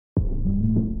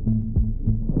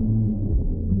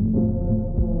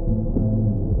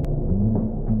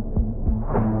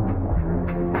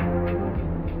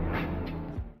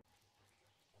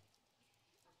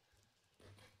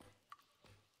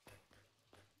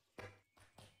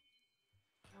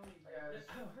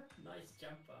Nice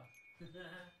jumper.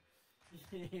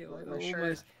 It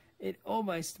Sure.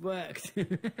 almost worked. Yeah,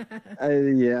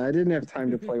 I didn't have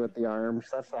time to play with the arms.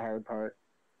 That's the hard part.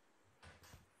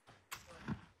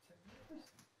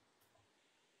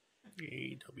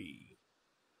 A-W.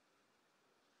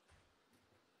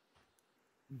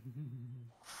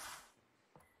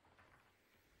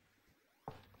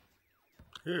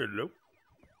 Hello.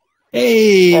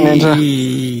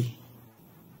 Hey!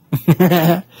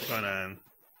 What's going on?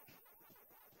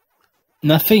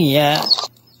 Nothing yet.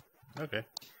 Okay.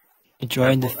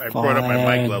 Enjoying I brought up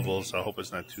my mic level, so I hope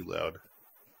it's not too loud.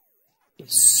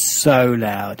 It's so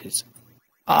loud. It's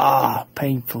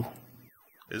painful.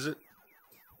 Is it?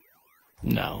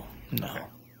 No. Okay.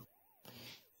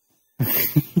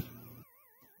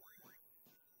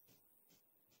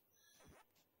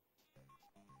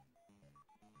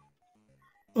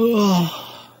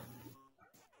 Oh.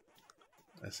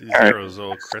 I see Zero's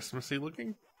all Christmassy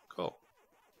looking. Cool.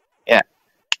 Yeah.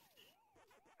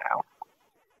 Ow.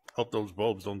 Hope those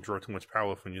bulbs don't draw too much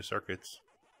power from your circuits.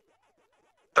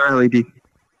 They're LED.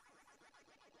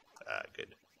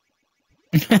 Good.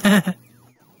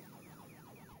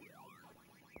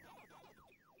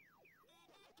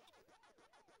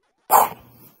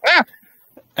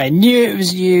 I knew it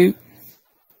was you.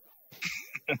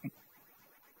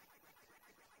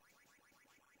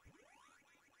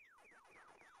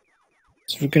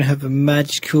 So we're going to have a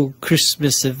magical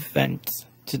Christmas event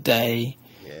today.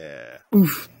 Yeah.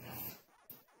 Oof.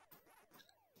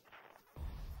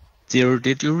 Zero,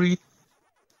 did you read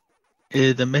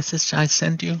the message I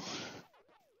sent you?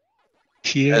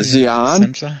 Here, Is he on?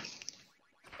 Sansar?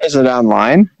 Is it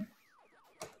online?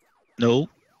 No,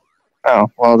 Oh,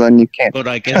 well then you can't. but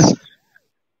I guess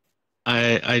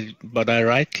I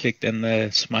right clicked and the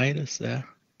smile is there.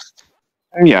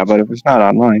 Yeah, but if it's not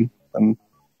online, then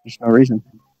there's no reason.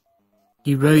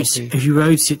 He wrote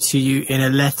it to you in a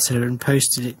letter and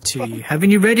posted it to you.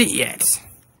 Haven't you read it yet?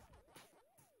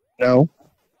 No.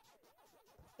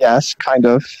 Yes, kind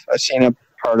of. I've seen a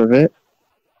part of it.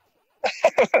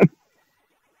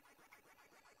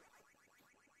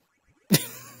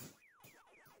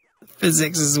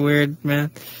 Physics is weird,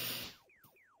 man.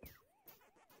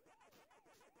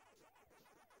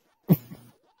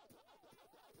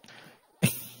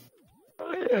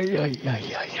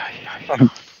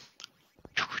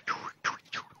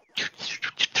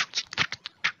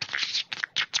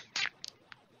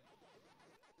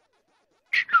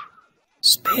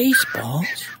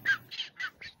 Spaceballs?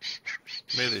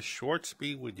 May the shorts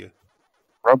be with you.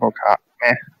 RoboCop.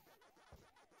 Meh.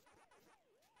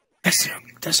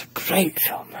 That's a great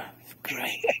film, man. It's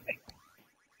great.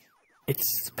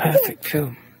 It's the perfect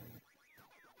film.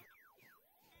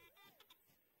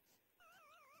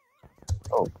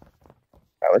 Oh,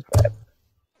 that was bad.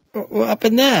 What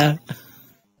happened there?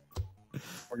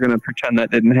 We're gonna pretend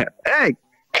that didn't happen. Hey!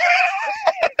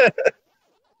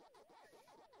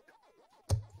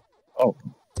 Oh.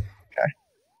 Okay.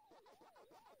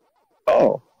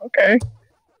 Oh, okay.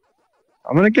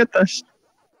 I'm gonna get this.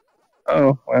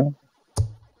 Oh, well.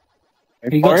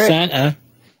 Wait You for got it. Santa.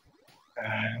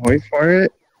 Wait for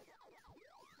it.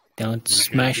 Don't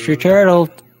smash your turtle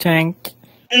tank.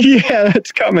 Yeah,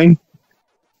 that's coming.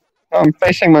 I'm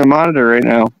facing my monitor right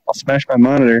now. I'll smash my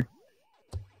monitor.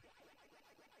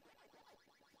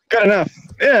 Good enough.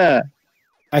 Yeah.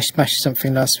 I smashed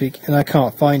something last week and I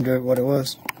can't find what it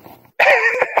was.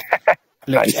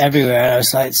 Looked Nice. everywhere. I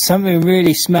was like, something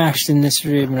really smashed in this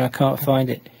room and I can't find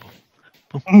it.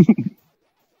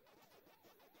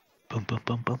 Bum bum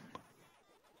bum bum.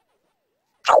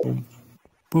 Boom,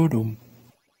 boom,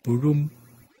 boom, boom,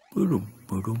 boom,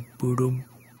 boom, boom, boom,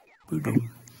 boom,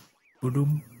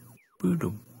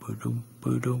 boom,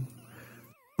 boom.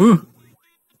 Boom,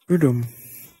 boom.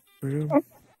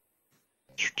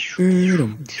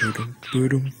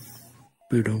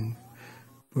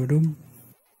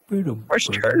 Where's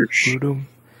church?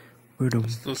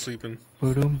 Still sleeping.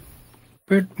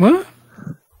 What?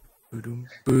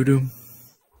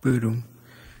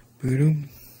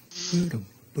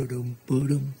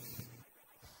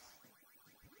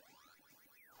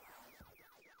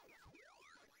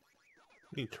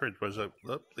 Me church was up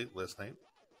late last night.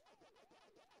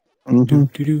 Mm-hmm.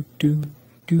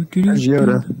 There's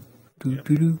Yoda.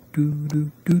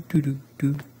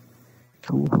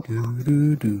 Cool.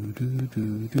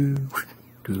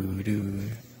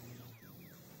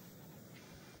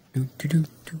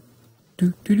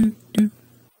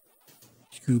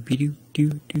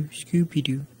 Scooby-Doo,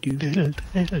 Scooby-Doo.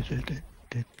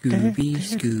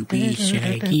 Scooby,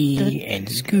 Shaggy, and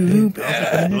Scoob.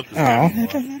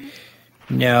 Oh.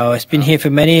 No, it's been here for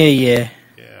many a year.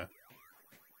 Yeah.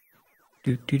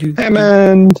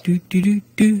 Hammond. Yeah,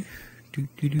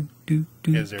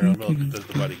 Zero Milk does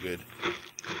the body good.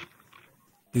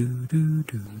 Hello.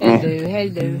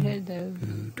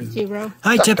 Zero.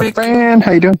 Hi, Dr. Tipic. Fan,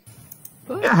 how you doing?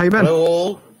 Yeah, how you been? Hello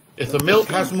all. If the milk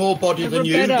has more body than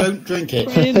you, don't drink it.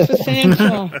 Praying for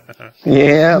Sansar,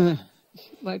 Yeah,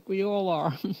 like we all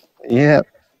are. yeah.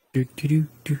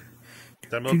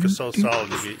 That milk is so solid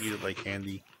you can eat it like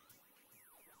candy.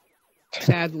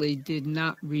 Sadly, did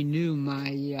not renew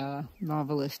my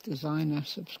novelist designer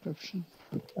subscription.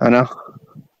 I know.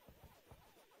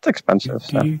 It's expensive.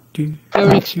 So.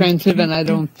 Very expensive, and I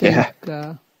don't think,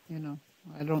 Yeah.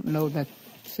 I don't know that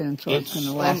Sansar is It's going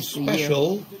to on last a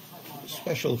year.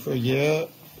 special for a year.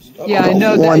 Yeah, I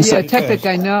know that. One Yeah, second. Tepic,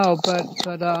 I know, but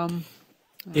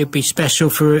It'll be special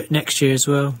for next year as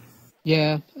well.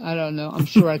 yeah, I don't know. I'm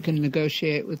sure I can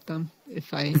negotiate with them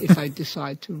if I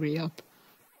decide to re-up.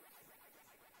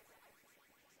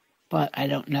 But I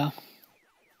don't know.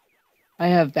 I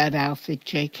have that outfit,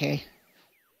 JK,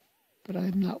 but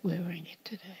I'm not wearing it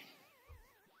today.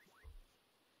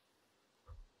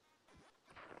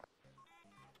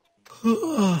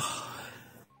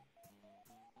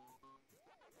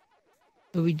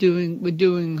 We're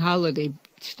doing holiday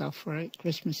stuff, right?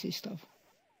 Christmassy stuff.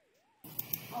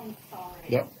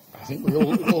 Yep. I think we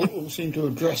all seem to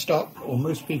have dressed up, or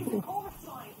most people.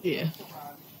 Yeah.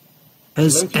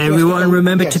 Has Loki everyone dressed up.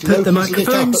 remembered Yes, to put the Loki's lit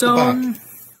up microphones at the back. on?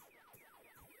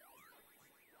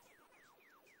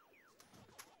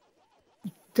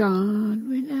 Done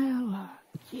with our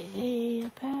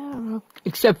apparel.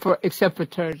 Except for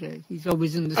Thursday. He's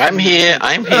always in the I'm here.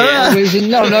 Always in,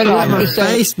 no. I'm just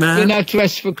saying, Face, man. you're not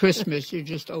dressed for Christmas. You're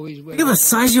just always Look wearing. at the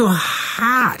size of your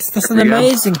hat. That's an There we go.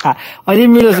 amazing hat. I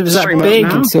didn't realise it was that Stream up big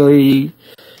now.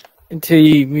 until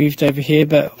you moved over here,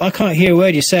 but I can't hear a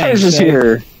word you're saying. Who's So,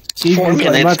 here? so you've 4 got the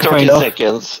minutes, microphone 30 off,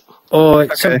 seconds.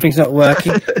 or something's not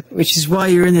working, which is why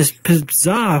you're in this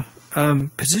bizarre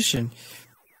position.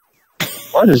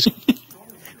 What is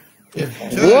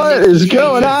What is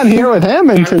going on here with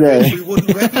Hammond today? We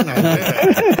wouldn't recognize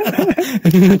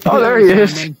it. Oh, there he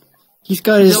is. He's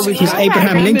got his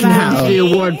Abraham Lincoln hat the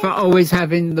on. award for always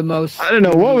having the most. I don't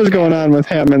know what was going on with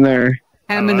Hammond there.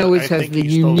 Hammond I always has think the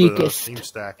he stole the uniquest. theme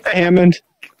stack. Hammond.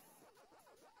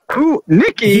 Who?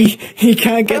 Nikki? He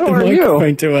can't get the How are you?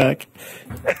 microphone to work.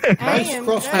 Nice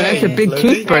cross Oh, that's a big Loki.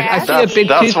 toothbrush. I see a big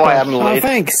That's toothbrush. why I'm Oh, late.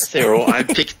 thanks. Zero. I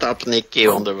picked up Nikki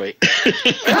on the way.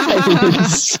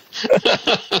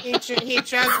 He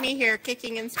drove me here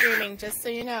kicking and screaming, just so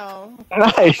you know.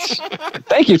 Nice.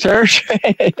 Thank you, Serge.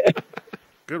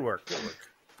 Good work. Good work.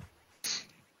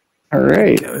 All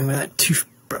right. Going with that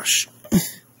toothbrush.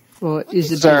 Well,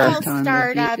 is it Sir. busy time?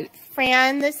 Startup,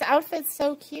 Fran. This outfit's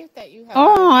so cute that you have.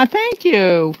 Oh, thank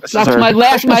you. This is That's our my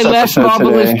last episode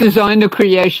novelist today. designer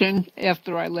creation.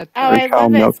 After I let Oh, them. I Recall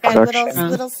love it. milk It's got production.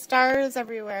 little stars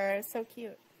everywhere. It's so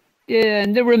cute. Yeah,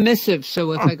 and they're remissive,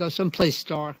 so if I go someplace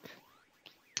dark.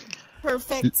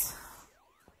 Perfect.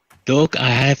 Look, I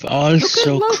have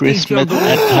also Loki Christmas juggling.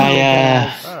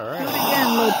 attire. All Do right. it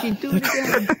again, Loki. Do it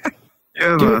again.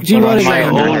 Do you want to My go?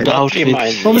 old outfit.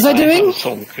 What was I doing?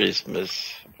 Some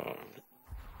Christmas.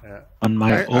 Yeah. On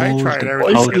my I old tried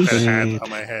everything to get that outfit. hat on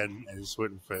my head and it just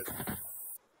wouldn't fit.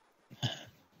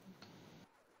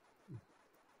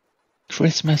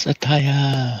 Christmas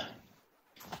attire.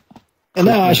 And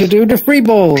now I should do the free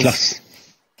balls. Plus.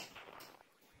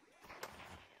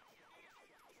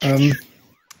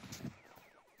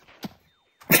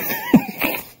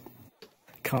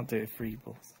 Can't do free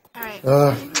balls. All right.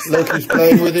 Loki's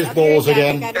playing with his balls Yeah,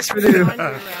 again. we gotta we do. go on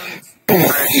your rounds.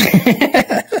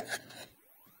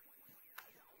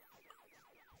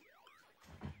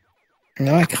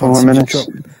 No, I can't 4 seem to minutes. drop.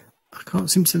 I can't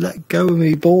seem to let go of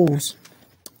my balls.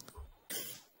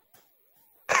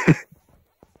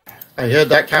 I heard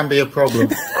that can be a problem.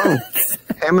 Oh,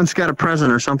 Hammond's got a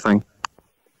present or something.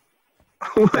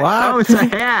 Oh, it's a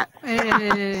hat.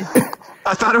 Eh,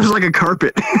 I thought it was like a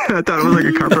carpet. I thought it was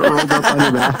like a carpet rolled up on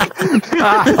your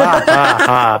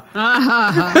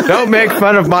back. Don't make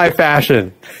fun of my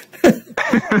fashion.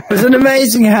 It's an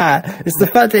amazing hat. It's the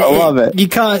fact that I love it. you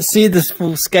can't see the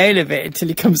full scale of it until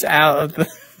he comes out of the.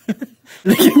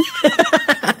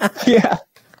 Yeah.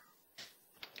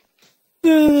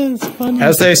 It's funny.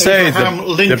 As they say, Abraham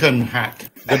Lincoln hat.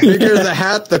 the bigger the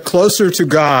hat, the closer to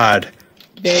God.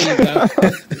 there you go.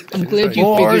 I'm glad you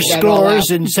Four figured that all out.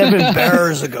 scores and 7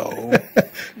 bears ago.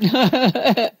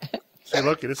 See,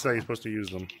 look, this is how you're supposed to use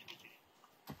them.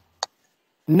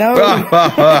 No.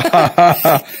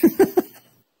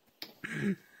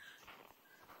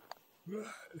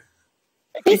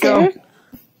 Hey, Kiko.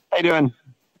 How you doing?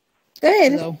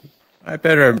 Good. Hello. I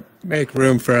better make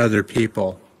room for other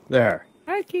people. There.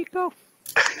 Hi, Kiko.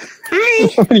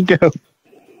 Where'd he go?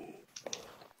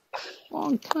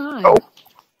 Long time. Oh,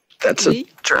 that's Lee?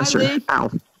 a dresser. Hi, Lee.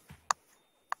 Ow.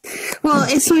 Well,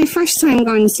 it's my first time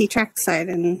going to see Trackside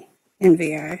in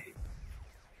VR.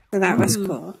 So that was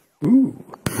cool. Ooh.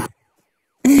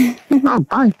 Oh,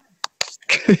 bye.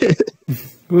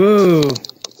 Whoa.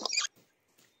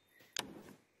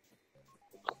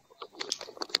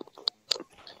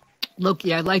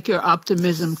 Loki, I like your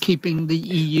optimism keeping the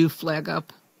EU flag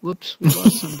up. Whoops, we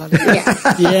lost somebody.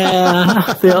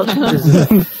 Yeah, the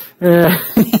optimism.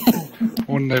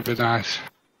 Wouldn't it be nice?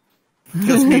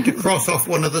 Just need to cross off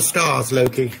one of the stars,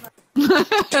 Loki.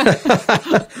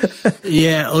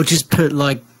 Yeah, or just put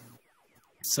like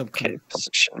some kind Okay,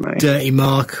 position my of dirty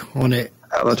mark on it.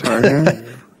 avatar here.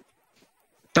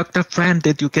 Dr. Fran,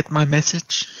 did you get my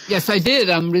message? Yes, I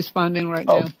did. I'm responding right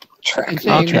Oh, now. track. And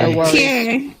saying no Okay. worries.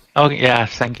 Here, Oh, yeah,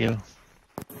 thank you.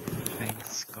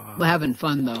 Thanks, God. We're having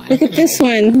fun, though. look at this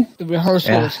one. The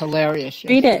rehearsal Yeah. was hilarious.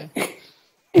 Read yesterday. it.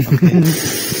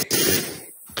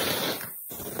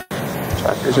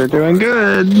 Trackers are doing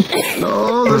good.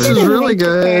 Oh, this is really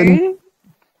good.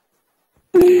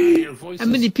 How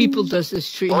many people does this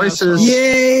tree Voices.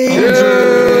 Yay!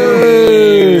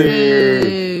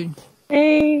 Yay!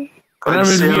 Hey. Good to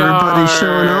see everybody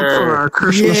showing up for our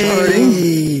Christmas party.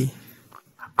 Yay!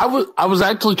 I was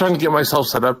actually trying to get myself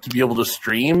set up to be able to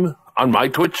stream on my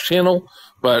Twitch channel,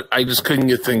 but I just couldn't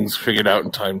get things figured out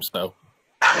in time, so.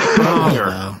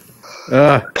 Wow.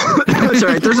 That's all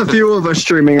right. There's a few of us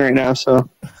streaming right now, so.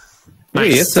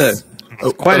 Hey, it's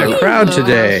quite a crowd Hello,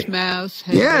 today. Mouse.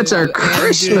 Yeah, it's our Hello,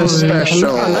 Christmas Andrew.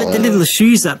 special. I like the little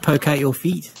shoes that poke out your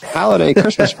feet. Holiday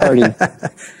Christmas party.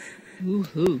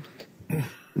 Woohoo.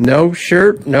 No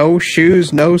shirt, no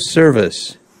shoes, no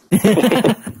service.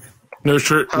 No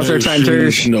shirt, How's no our time,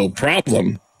 shoes, Tersh? no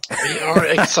problem. We are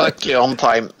exactly on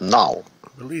time now.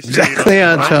 Release Exactly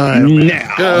on time.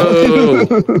 Now. Go!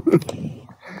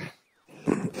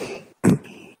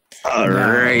 All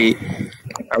right.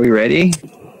 Are we ready?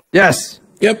 Yes.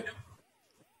 Yep.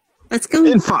 Let's go.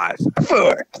 In 5,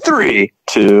 4, 3,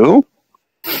 2.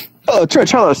 Hello, Twitch.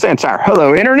 Hello, Sansar.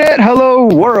 Hello, Internet. Hello,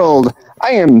 world.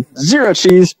 I am Zero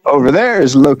Cheese. Over there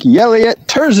is Loki Elliott.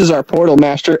 Turs is our portal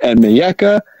master, and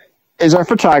Miyeka is our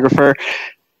photographer.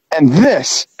 And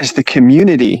this is the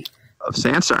community of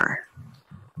Sansar.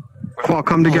 We've all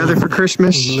come together for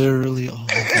Christmas. Literally all.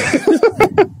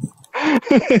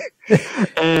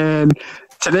 And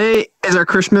today is our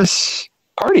Christmas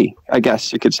party, I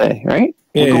guess you could say, right?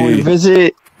 We're going to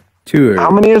visit. Tour. How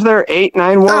many is there? 8,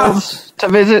 9 worlds to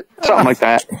visit? Something like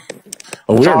that.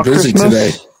 Oh, we It's are all busy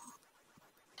Christmas. today.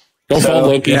 Don't fall,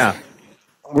 Loki. Yeah.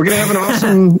 We're going to have an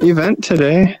awesome event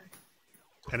today.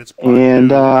 And it's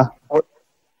And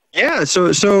yeah,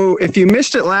 so if you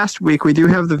missed it last week, we do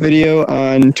have the video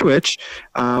on Twitch.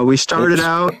 We started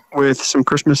out with some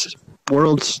Christmas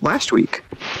worlds last week.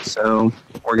 So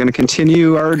we're going to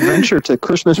continue our adventure to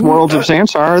Christmas worlds of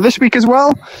Sansar this week as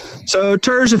well. So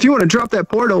Turs, if you want to drop that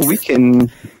portal, we can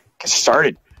get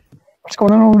started. What's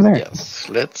going on over there? Yes,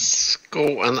 let's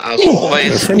go. And as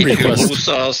always, friend if you request. lose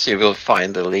us, you will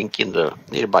find the link in the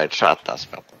nearby chat as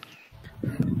well.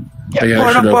 I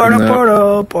should open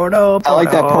that. I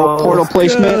like that portal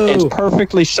placement. It's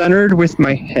perfectly centered with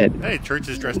my head. Hey, church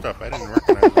is dressed up. I didn't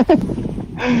recognize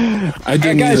it. I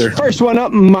didn't Guys, either. first one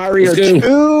up, Mario Let's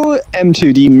 2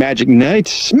 M2D Magic Knight.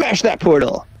 Smash that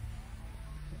portal.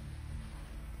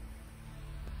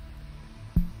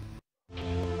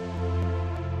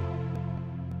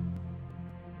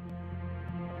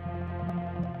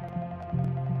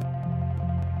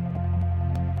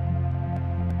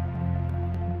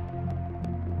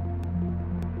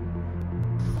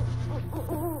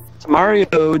 So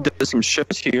Mario does some shows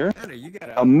here.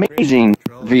 Amazing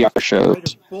VR I shows. would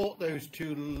have bought those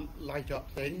two light up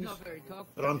things,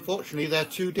 but unfortunately they're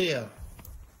too dear.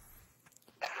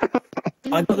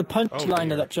 I got the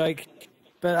punchline of that joke,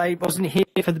 but I wasn't here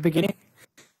for the beginning.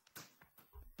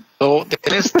 So the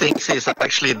best thing is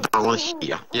actually down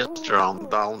here, just around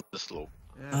down the slope.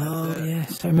 Oh,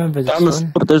 yes, I remember this Down the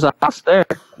one. slope, there's a house there.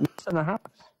 What's in the house?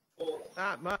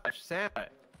 Not much. Santa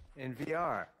in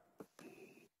VR.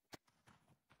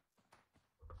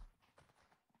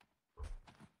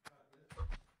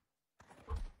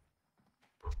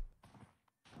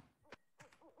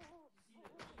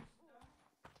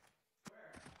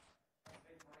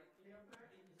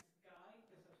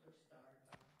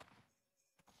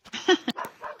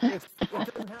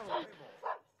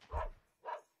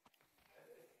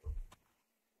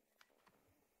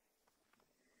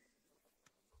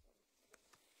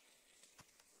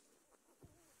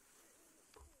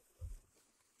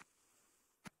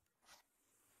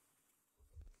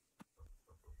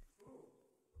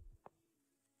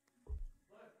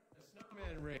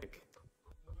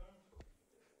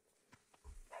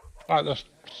 Like the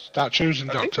statues in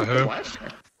Doctor Who.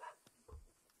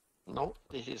 No,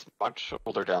 this is much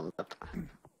older than that.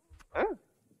 Oh.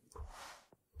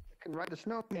 I can ride a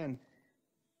snowman.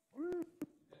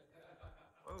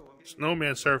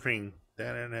 Snowman surfing.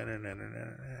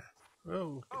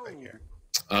 Oh, get back here.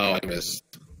 Oh, I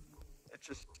missed. It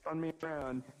just spun me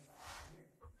around.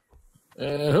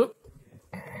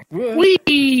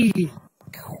 Whee!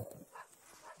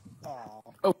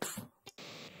 Oh.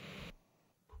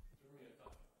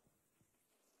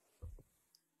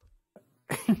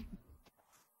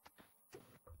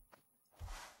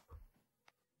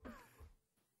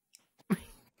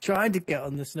 Trying to get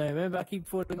on the snowman, but I keep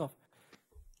falling off.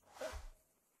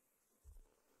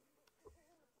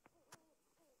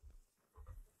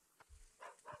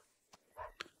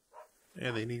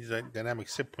 Yeah, they need dynamic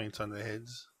sit points on their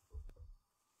heads.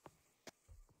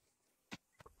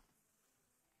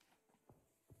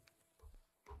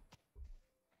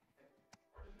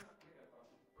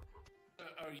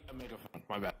 Oh, yeah, megaphone.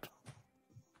 My bad.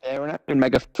 Yeah, we're not doing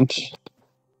megaphones.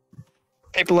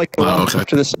 People like to walk up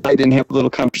to the side and have a little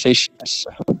conversation, so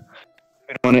we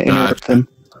don't want to interrupt them.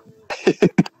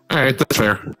 Alright, that's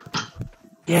fair.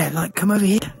 Yeah, like, come over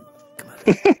here.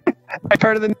 I'm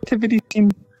part of the nativity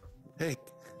team. Hey.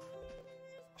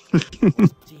 You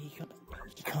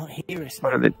can't hear us.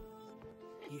 What are they?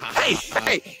 Hey!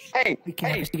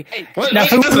 What? No,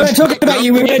 we weren't talking about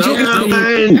you. We weren't talking about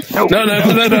you.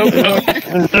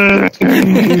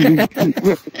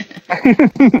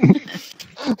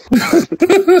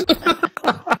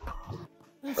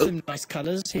 Some nice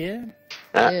colours here.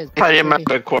 If I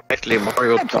remember correctly,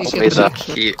 Mario told me that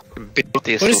he built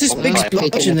this. What is this big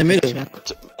splotch in the middle?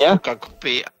 Yeah. Can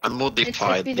copy and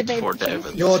modified it for the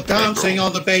event. You're dancing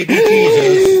on the baby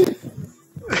Jesus.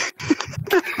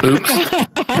 Oops.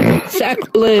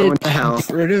 Sacrilege. What the hell? Get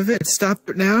rid of it. Stop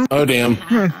it now. Oh, damn.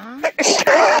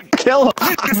 Kill him.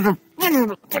 I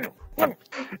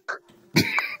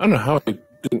don't know how I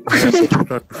didn't have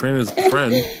Dr. Fran as a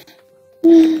friend.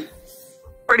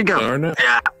 Where'd he go? Darn it.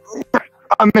 Yeah.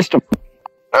 I missed him.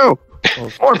 Oh!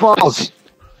 More balls!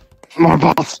 More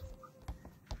balls!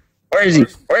 Where is he?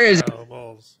 Where is he?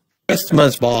 Balls.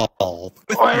 Christmas ball.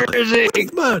 Where is he?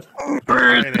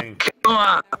 Where is he? Come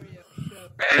on!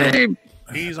 Hey,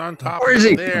 He's on top. Where is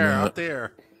he? There, out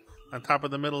there. On top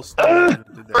of the middle stone.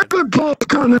 I got balls,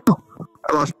 Connell.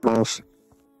 I lost balls.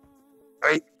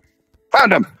 Wait.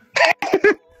 Found him!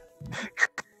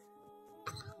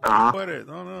 Aw, Put it.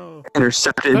 Oh no.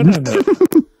 intercepted. No, no, no.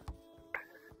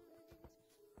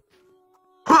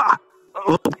 Ah!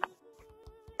 Oh.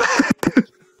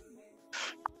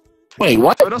 Wait,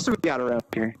 what? What else do we got around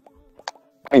here?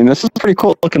 I mean, this is a pretty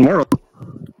cool looking world.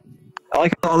 I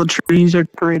like how all the trees are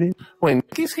paraded. Wait,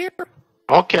 Mickey's here?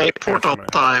 Okay, portal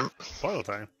time. Portal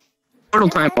time. Portal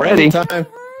time already. Time.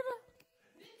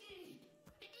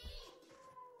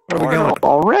 Where are we going?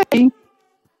 Already?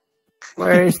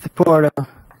 Where is the portal?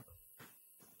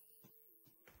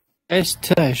 It's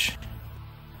Tush.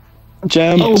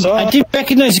 Gem. Oh, I did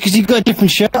recognise it because you've got a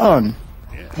different shirt on.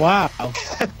 Yeah. Wow.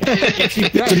 Actually,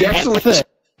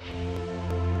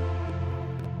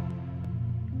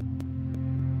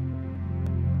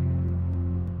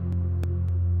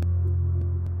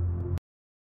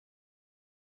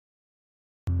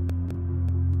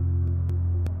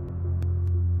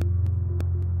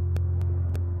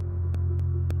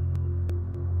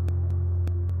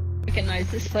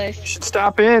 Recognize this place. you should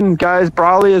stop in, guys.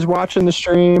 Brawley is watching the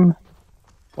stream.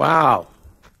 Wow.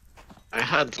 I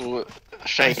had to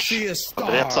change the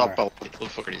heads up a little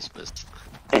for Christmas.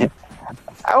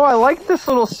 Oh, I like this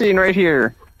little scene right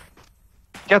here.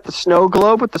 Got the snow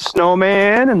globe with the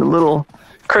snowman and the little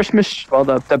Christmas, well,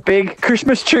 the big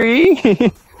Christmas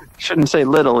tree. Shouldn't say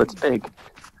little, it's big.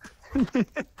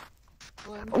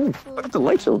 Oh, look at the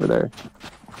lights over there.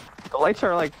 The lights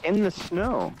are like in the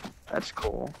snow. That's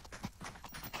cool.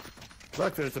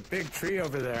 Look, there's a big tree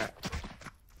over there.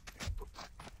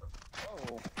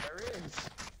 Oh, there is.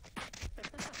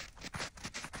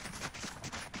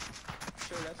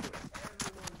 Sure, that's what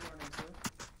everyone's running to.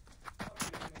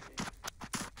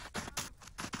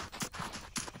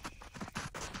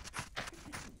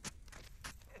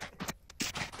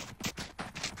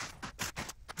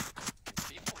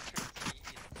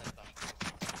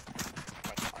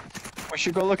 We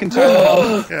should go look inside the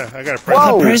house. Yeah, I got a present.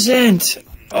 Whoa! Present!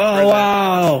 Oh,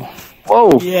 wow!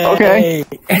 Whoa, Yay. okay.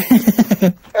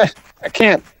 I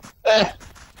can't.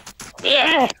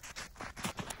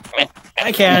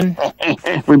 I can.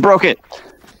 We broke it.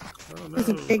 It's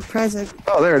a big present.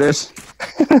 Oh, there it is.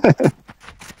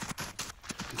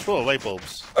 full of light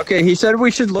bulbs. Okay, he said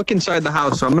we should look inside the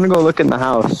house, so I'm gonna go look in the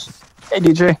house. Hey,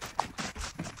 DJ.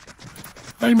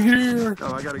 I'm here.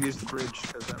 Oh, I gotta use the bridge.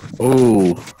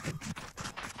 Oh.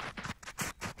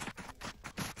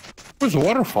 Where's the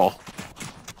waterfall?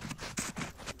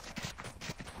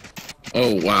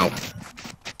 Oh, wow.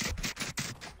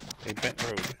 A bent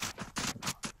road.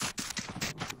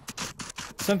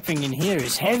 Something in here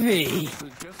is heavy.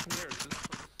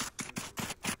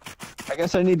 I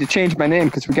guess I need to change my name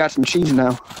because we got some cheese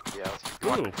now.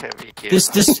 This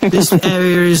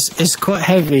area is quite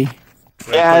heavy.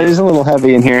 Yeah, it is a little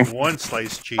heavy in here. One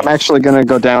slice cheese. I'm actually gonna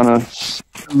go down a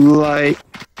slight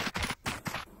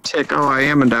tick. Oh, I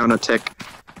am down a tick.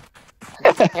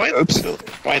 Oops.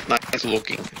 Quite nice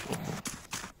looking.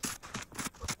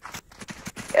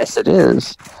 Yes, it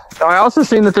is. Now, I also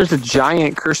seen that there's a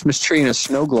giant Christmas tree and a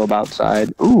snow globe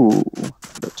outside. Ooh,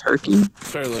 the turkey.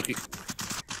 Sorry, Loki.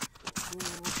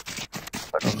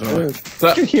 You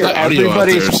can hear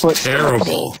everybody's footsteps.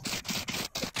 Terrible.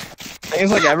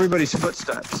 Things like everybody's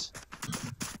footsteps.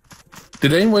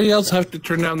 Did anybody else have to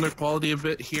turn down their quality a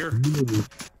bit here?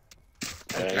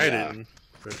 I didn't.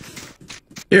 But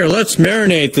Here, let's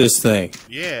marinate this thing.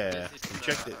 yeah, we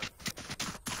checked it.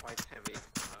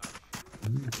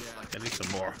 I need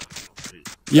some more.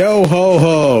 Yo ho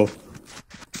ho.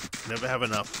 Never have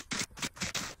enough.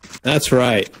 That's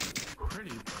right.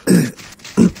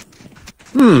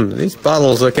 These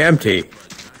bottles look empty.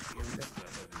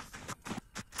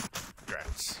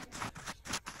 Congrats.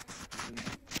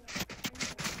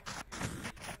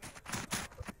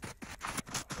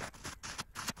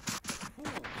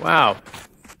 Wow.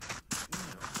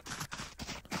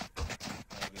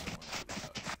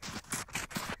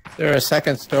 Is there a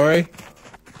second story?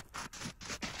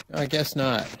 I guess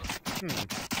not.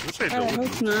 I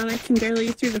hope not. I can barely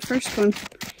get through the first one.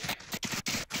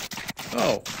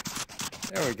 Oh,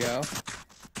 there we go.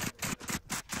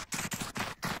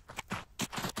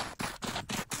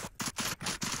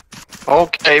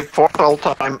 Okay, portal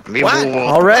time. We What? move on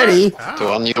Already?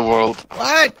 to a new world.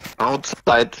 What?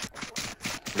 Outside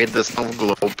with the snow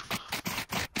globe.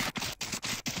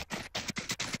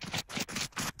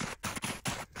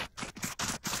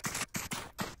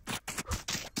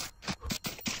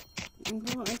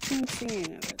 Well, I can't see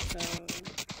any of it, so...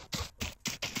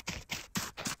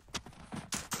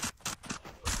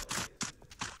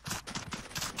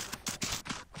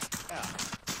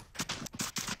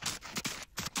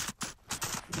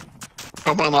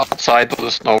 Come on outside of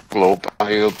the snow globe and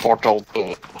we will portal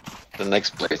to the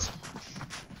next place.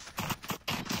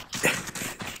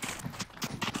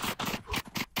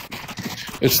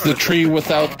 It's the tree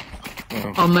without...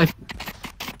 On my...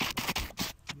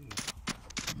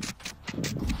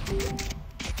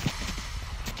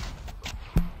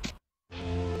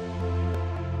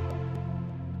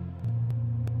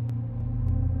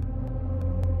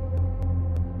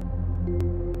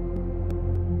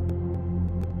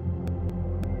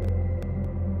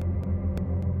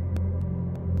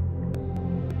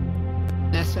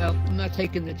 Nessa, I'm not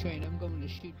taking the train. I'm going to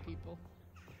shoot people.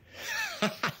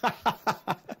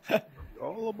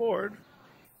 All aboard.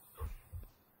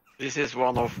 This is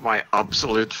one of my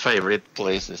absolute favorite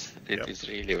places. It is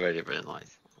really very, very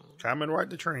nice. Come and ride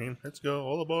the train. Let's go.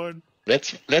 All aboard.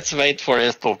 Let's wait for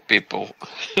rest of people.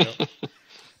 Yep.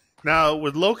 Now,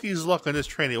 with Loki's luck on this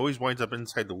train, he always winds up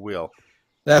inside the wheel.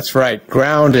 That's right.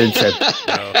 Grounded to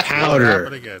No, powder. won't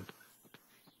happen again.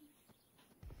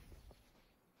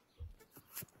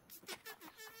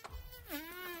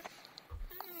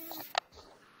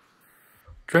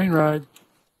 Train ride.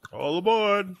 All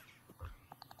aboard.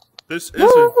 This isn't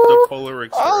the Polar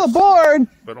Express. All aboard!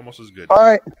 But almost as good. All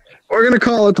right, we're gonna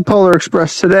call it the Polar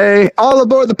Express today. All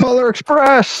aboard the Polar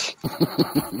Express!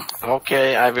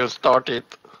 Okay, I will start it.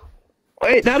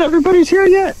 Wait, not everybody's here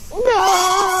yet.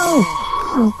 No!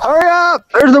 Hurry up!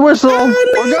 There's the whistle.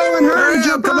 We're going. Hurry!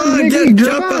 Jump on! Mickey,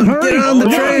 jump on! Hurry! Get on the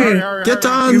train! Get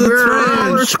on the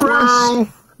train! Squirrel!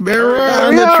 We're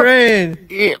on the train!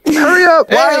 Hurry up!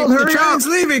 Hey, Wild, the hurry train's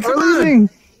up! leaving! Come We're on! leaving.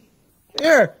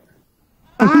 Here!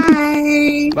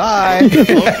 Bye! Bye!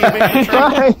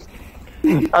 Bye!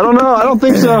 I don't know. I don't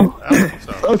think so. I don't think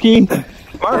so. Loki.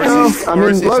 Marco. I Or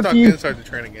is mean, he stuck Loki. inside the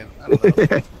train again? I don't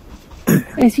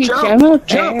know. Is he Jump, up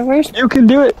jump. there? Where's You can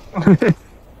do it.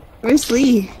 Where's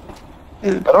Lee? I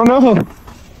don't know.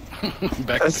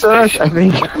 Back That's us, I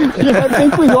think. Yeah, I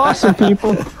think we lost some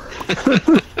people.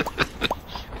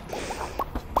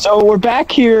 So we're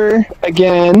back here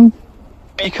again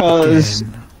because,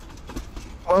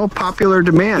 well, popular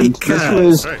demand.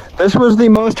 This was the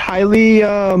most highly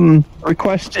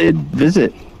requested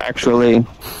visit, actually.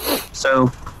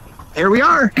 So here we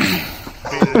are.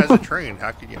 I mean, it has a train.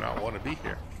 How could you not want to be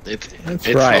here? It's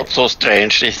not so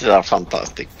strange. This is a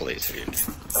fantastic place, really.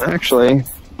 Actually,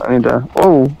 I need to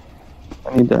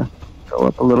go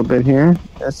up a little bit here.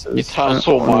 It has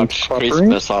so much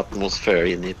Christmas atmosphere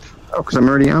in it. Oh, because I'm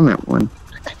already on that one.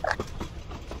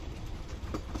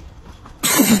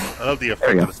 I love the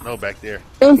effect of the snow back there.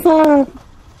 Go far.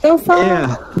 Go far.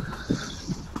 Yeah.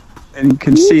 And you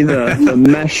can see the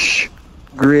mesh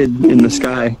grid in the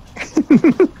sky.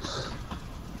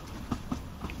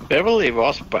 Beverly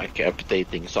was back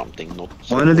updating something. Not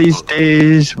so One of these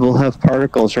days we'll have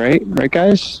particles, right? Right,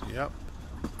 guys?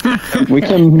 Yep. We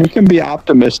can be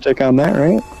optimistic on that,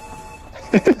 right?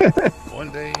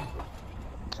 One day.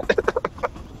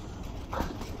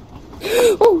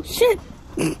 Oh shit!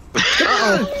 Come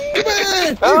on!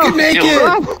 You Oh, can make it!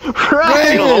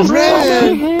 I don't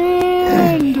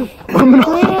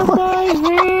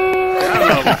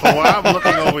know, from where I'm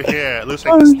looking over here, it looks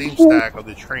like the steam stack of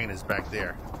the train is back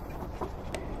there.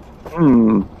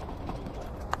 I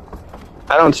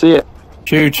don't see it.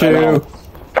 Choo choo.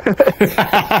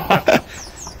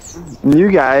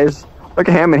 You guys, look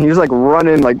at him, and he's like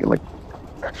running, like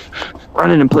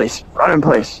running in place,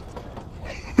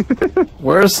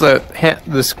 Where's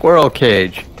the squirrel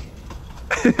cage?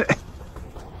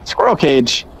 Squirrel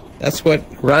cage. That's what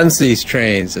runs these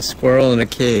trains, a squirrel in a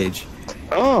cage.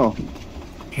 Oh.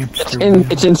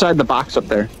 It's inside the box up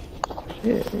there.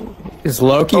 Is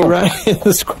Loki running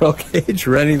the squirrel cage,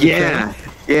 running the train?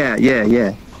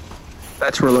 Yeah.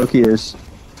 That's where Loki is.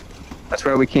 That's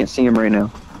why we can't see him right now.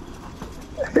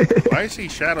 Why I see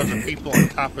shadows of people on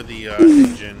top of the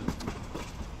engine?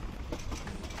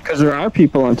 Because there are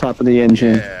people on top of the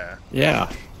engine.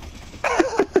 Yeah.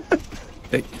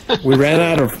 We ran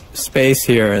out of space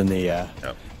here in the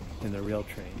real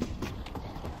train.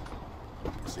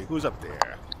 Let's see who's up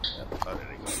there. Oh, there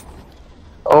they go.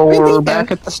 Oh, we're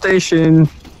back at the station.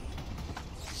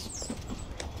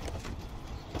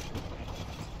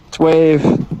 Let's wave.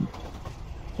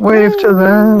 Wave to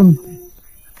them.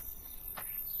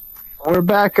 We're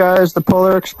back, guys. The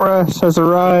Polar Express has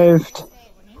arrived.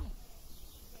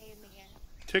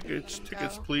 Tickets,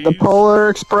 please. The Polar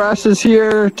Express is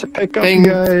here to pick up you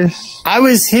guys. I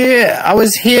was here,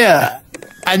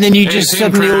 and then you just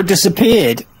suddenly all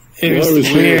disappeared. It was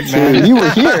weird, man. You were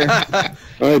here.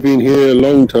 I've been here a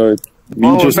long time.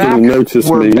 You just didn't notice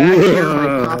We're me. back here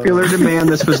by popular demand.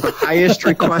 This was the highest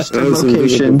requested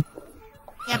location.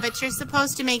 Yeah, but you're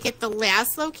supposed to make it the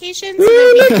last location so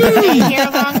that we can stay here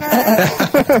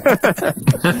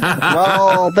longer.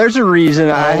 Well, there's a reason.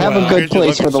 I have a good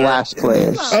place for the last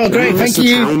place. Oh, great, thank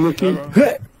you.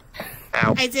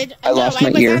 Ow. I lost my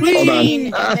was ear. on the Hold on.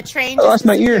 train, and the train I lost just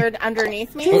my ear. disappeared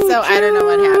underneath me, so I don't know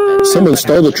what happened. Someone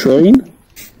stole the train?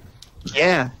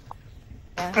 Yeah.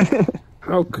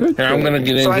 Oh, good. Here, I'm gonna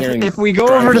get in So here. if we go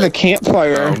over to the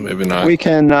campfire, maybe not. we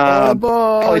can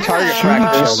probably target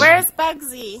track this. Where's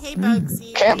Bugsy? Hey,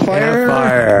 Bugsy.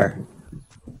 Campfire.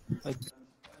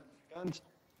 Guns.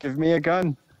 Give me a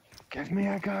gun. Give me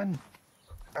a gun.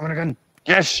 I want a gun.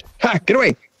 Yes. Ha! Get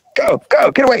away. Go.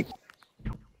 Get away.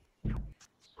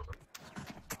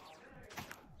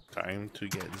 Time to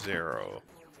get 0.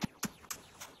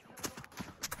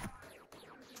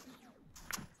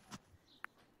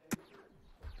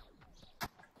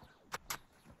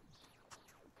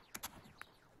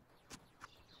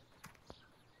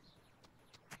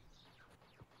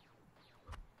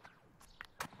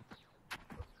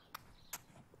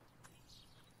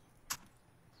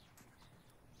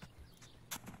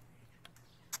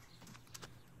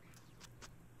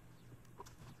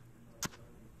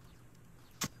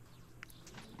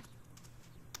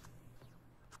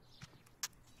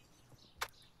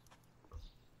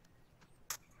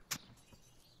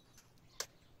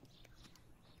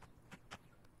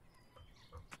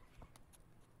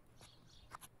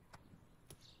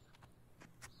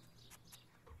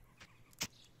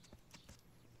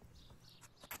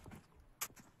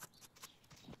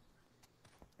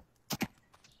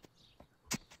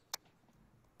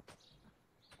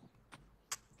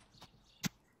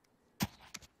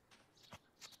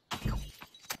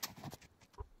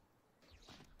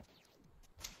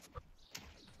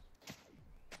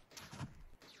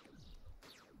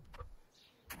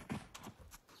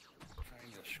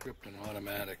 Script and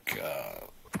automatic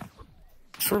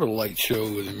sort of light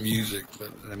show with the music,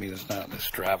 but I mean it's not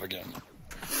extravagant.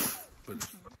 But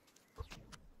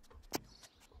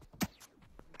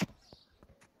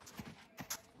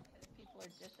people are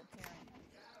disappearing.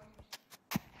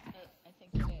 I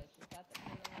think it is. Is that the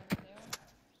kind of one there?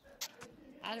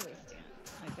 How do we stand?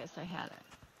 I guess I had it.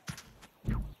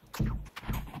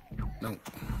 no.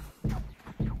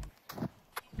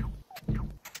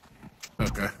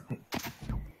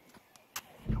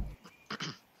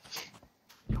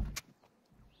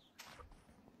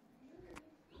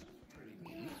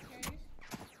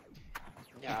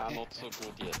 are not so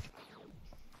good yet.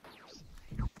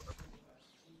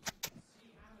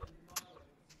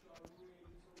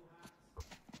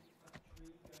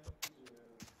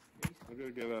 I'm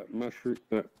gonna get that mushroom,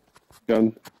 that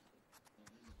gun.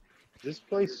 This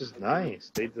place is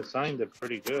nice. They designed it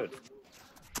pretty good.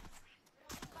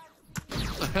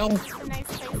 What the hell?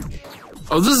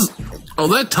 Oh,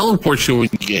 that teleports you when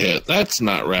you get hit. That's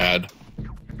not rad.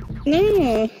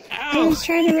 No, I was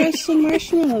trying to roast some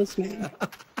marshmallows, man.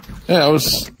 Yeah, I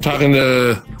was talking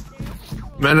to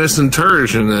Menace and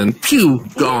Turge, and then pew,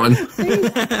 gone.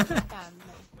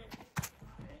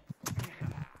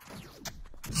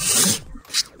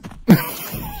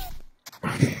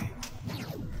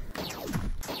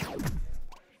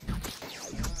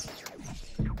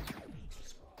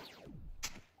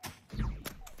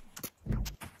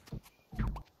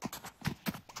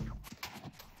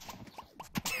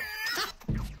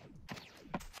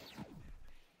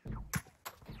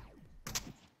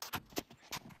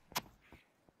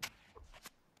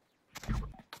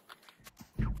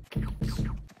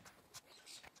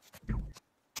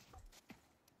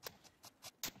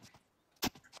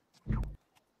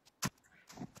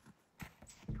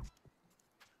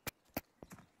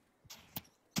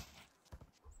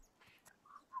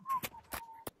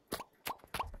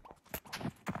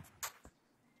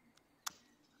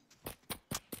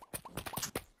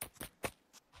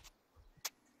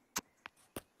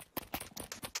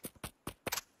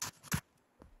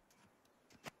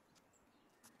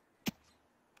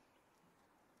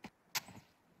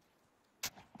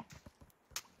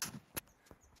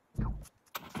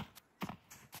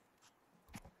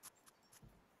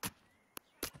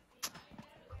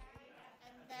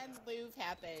 Move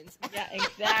happens. Yeah,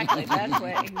 exactly. That's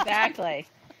what exactly.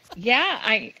 Yeah,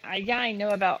 I know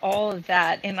about all of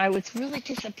that, and I was really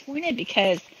disappointed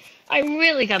because I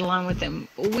really got along with him.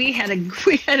 We had a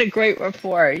great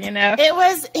rapport, you know.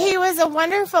 He was a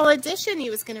wonderful addition. He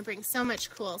was going to bring so much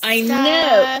cool stuff. I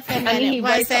know. And I then mean, he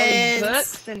writes all his wasn't.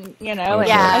 books, and you know, and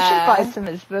Yeah. I should buy some of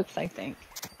his books. I think.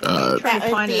 I'm trying to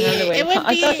find another way.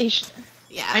 I thought he should.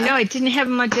 Yeah. I know. I didn't have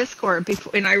him on Discord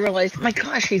before, and I realized, my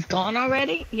gosh, he's gone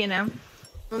already. You know.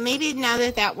 Well, maybe now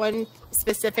that one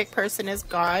specific person is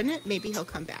gone, maybe he'll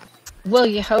come back. Well,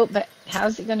 you hope, but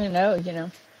how's he going to know? You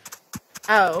know.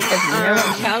 Oh, no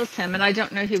one tells him, and I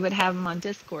don't know who would have him on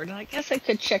Discord. And I guess I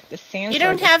could check the Sansar. You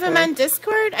don't have him Discord. on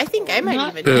Discord? I think I might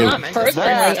Not even have him on personally.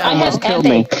 Discord. I have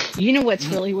Ebe. You know what's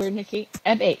really weird, Nikki?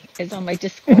 Ebe is on my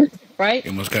Discord, right?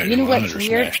 You almost got You know your what's monitor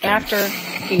weird? smashed in. After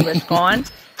he was gone,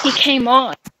 he came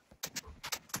on.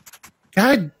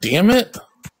 God damn it.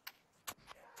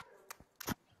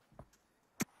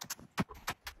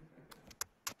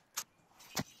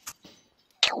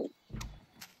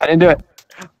 I didn't do it.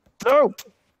 No.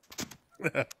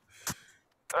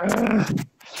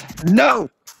 No.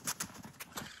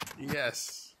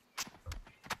 Yes.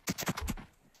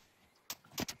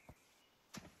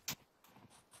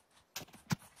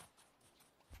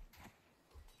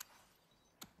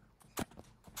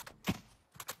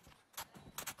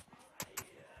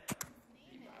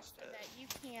 That you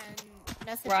can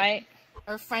message Right.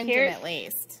 or friend Here- him at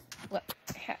least. What?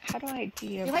 How do I do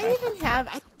you? Do I even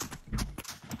have?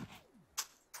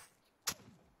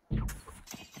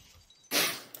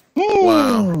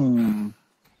 Wow.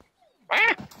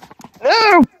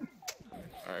 No.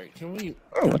 Alright, can we...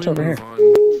 Oh, what's over here?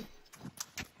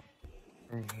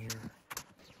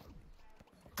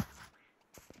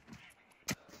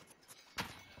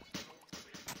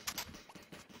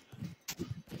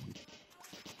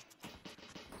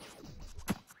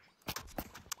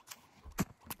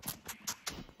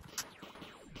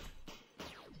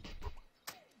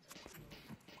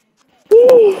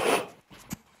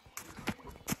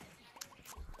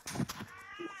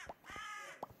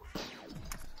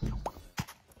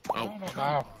 Oh,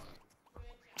 wow.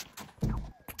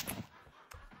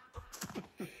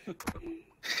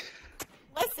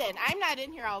 Listen, I'm not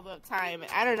in here all the time.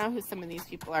 I don't know who some of these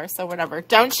people are, so whatever.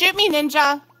 Don't shoot me,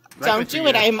 Ninja. Don't do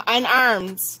it. I'm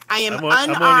unarmed. I am I'm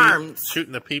unarmed. only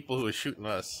shooting the people who are shooting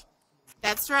us.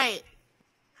 That's right.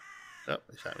 Oh,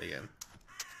 they shot me again.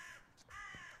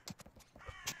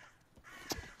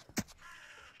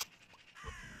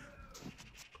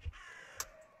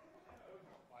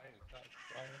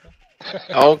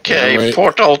 Okay, Alright.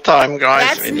 portal time, guys.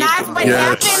 That's We need not to what move.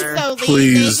 happens, though, Lee.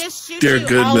 please, They just shoot dear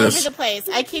you all over goodness. the place.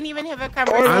 I can't even have a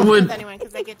conversation I would- with anyone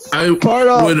because I get shot. I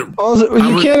Portal. would... Also, I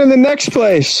you would- can in the next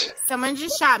place. Someone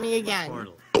just shot me again.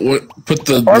 Put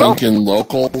the Portal? link in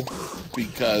local,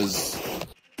 because...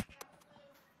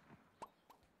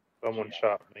 Someone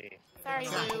shot me. Sorry,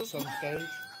 Lou. Some stage.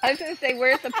 I was going to say,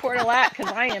 where's the portal at?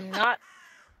 Because I am not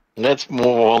Let's move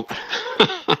on.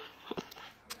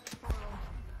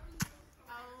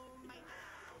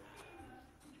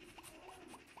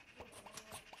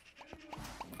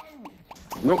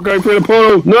 Not going through the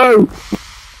portal. No.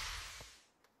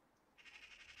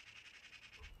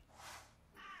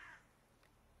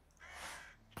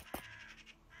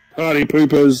 Party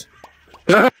poopers.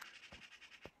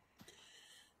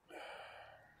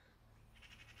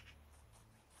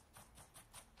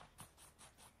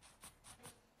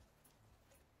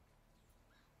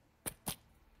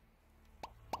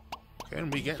 Can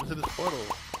we get into this portal?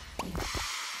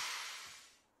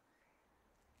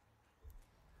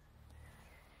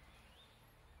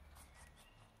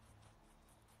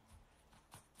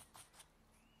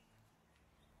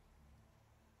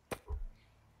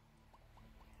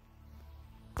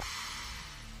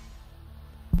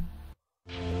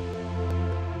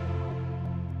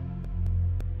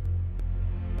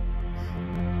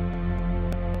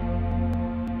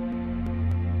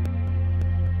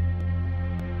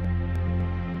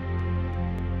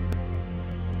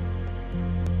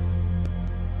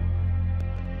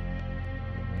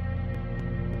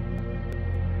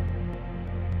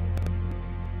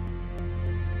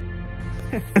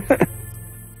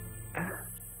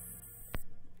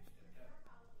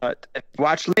 But if you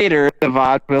watch later, the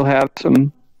VOD will have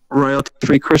some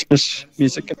royalty-free Christmas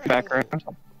music in the background.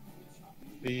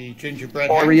 The gingerbread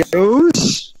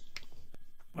Oreos.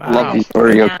 Wow. Love these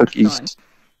Oreo cookies.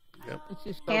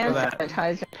 Hand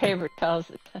sanitizer, paper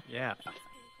towels. Yeah.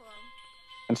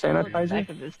 And sanitizer. Back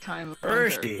at this time of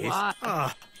Hershey's. Why?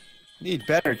 Oh, need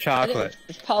better chocolate.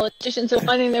 These politicians are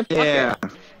lining their pockets. Yeah.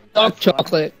 Dark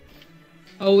chocolate.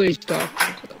 Always dark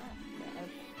chocolate.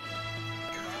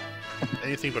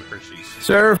 Anything but Hershey's.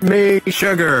 Serve me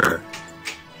sugar.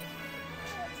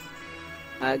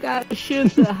 I got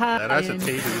sugar high. Now that's a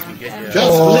table you can get here.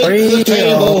 Just lick the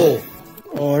table.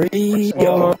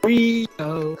 Oreo.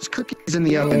 There's cookies in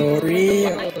the oven.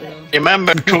 Oreo.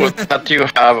 Remember too that you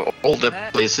have all the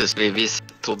places we visit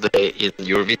today in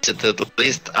your visited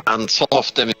list, and some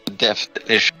of them you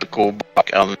definitely should go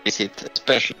back and visit,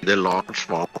 especially the large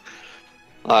one.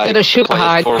 Get a sugar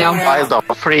high for now.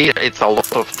 $5 it's a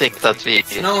lot of things that we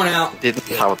didn't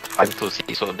have time to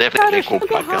see, so definitely go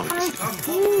back and visit.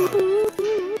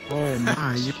 Oh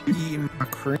my, you eating my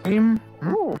cream?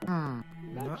 Oh.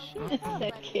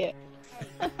 That's cute.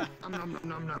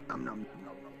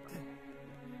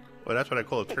 Well, that's what I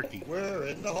call a turkey. We're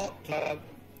in the hot tub.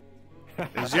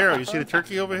 Hey, Zero, you see the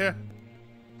turkey over here?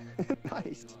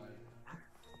 Nice.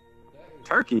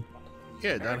 Turkey?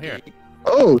 Yeah, down here.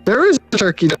 Oh, there is a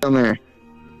turkey down there.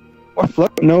 We're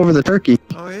floating over the turkey.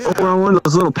 Oh, yeah. Oh, we're on one of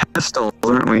those little pedestals,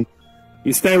 aren't we?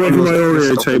 You stay away from my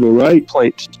Oreo table, right?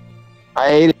 Plates. I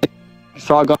ate it. It's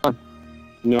all gone.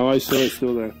 No, I saw it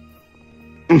still there.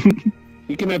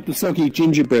 You can have the soggy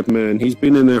gingerbread man. He's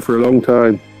been in there for a long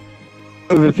time.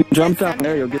 If you jump down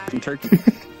there, you'll get some turkey.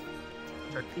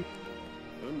 Turkey?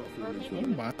 Oh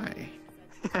my.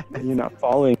 You're not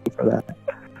falling for that.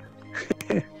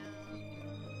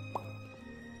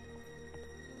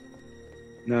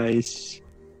 Nice.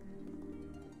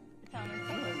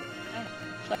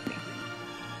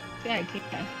 Yeah, I keep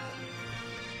that.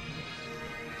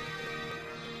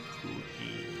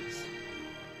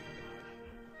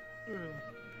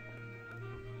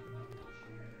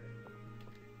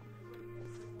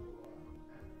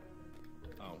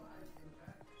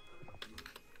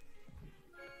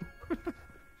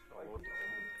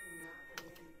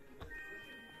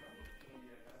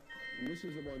 This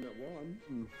is the one that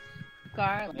won.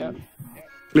 Garlic. Yep.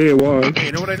 Clear one. Hey,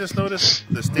 you know what I just noticed?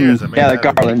 The stairs are made Yeah, the out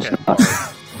of garland's Kit not.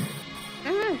 Kat.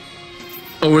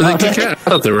 Oh, were they Kit Kat? I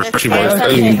thought they were The Hershey stairs bars. are I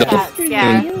didn't Kit know. Kats,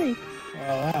 yeah.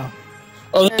 Oh, wow.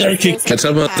 Oh, The they're Kit stairs Kats.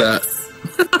 are How about that?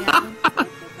 Kit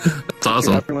Kats. That's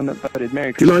awesome. Everyone that voted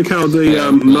Merry Do you like how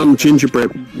the mum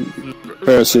gingerbread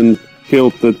person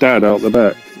killed the dad out the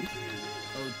back?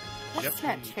 That's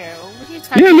not true. What are you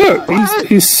talking Yeah, look, about?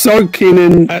 he's soaking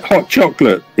in hot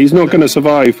chocolate. He's not going to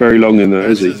survive very long in there,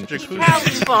 is he?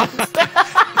 Probably won't.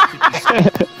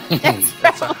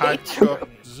 That's a hot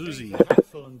chocolate Zuzi.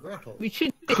 We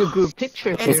should take a group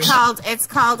picture. It's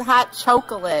called hot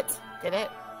chocolate. Get it?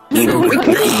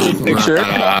 Picture.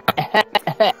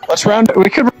 Let's round. We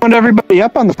could round everybody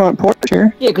up on the front porch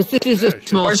here. Yeah, because this is a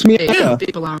small Where's space. Miyaka?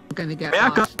 People aren't going to get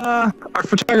lost. Miyaka, our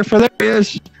photographer, there he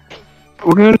is.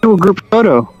 We're gonna do a group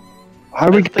photo. How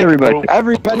do we get everybody?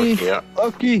 Everybody, Yeah.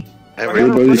 Loki.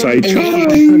 Everybody say Group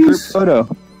cheese. photo.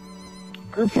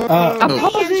 Group photo.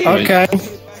 Okay.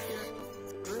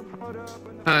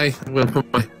 Hi. Well,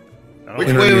 my. Which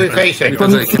way are we facing?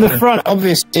 From the front,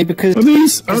 obviously, because Are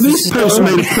these posts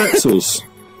made of pretzels?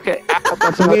 Okay,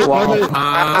 That's enough.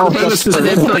 Wow.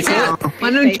 Why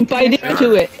don't you bite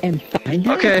into it and find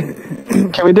out? Okay.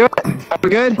 Can we do it? Are we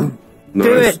good? Do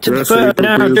it. Do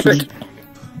it.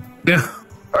 Yeah.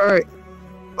 All right.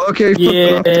 Okay.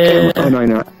 Yeah. Oh no,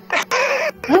 not.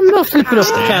 I'm not flipping off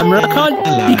the camera. You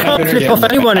can't flip off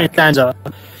anyone in Sansar.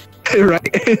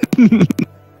 Right.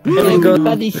 There you go.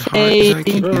 Everybody say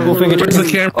Where's the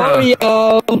camera?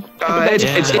 Oreo.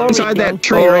 It's inside that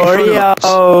tree right in front of us.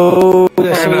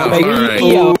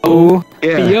 Oreo.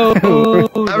 Yeah.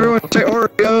 Everyone say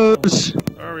Oreos.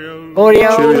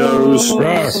 Oreos.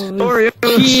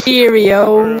 Oreos.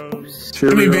 Cheerios.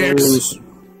 Gummy bears.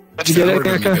 Did you get it,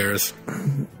 Gummy Kaka? bears.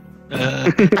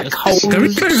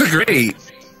 Gummy bears are great.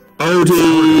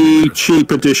 Oldie cheap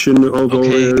edition of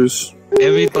Oreos.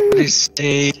 Everybody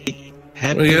say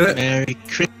Happy We get it? Merry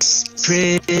Christmas.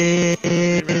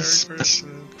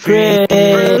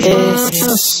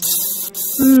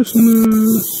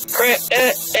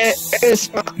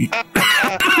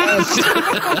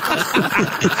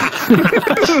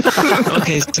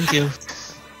 Okay, thank you.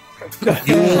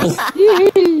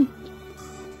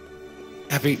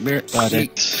 Happy Merry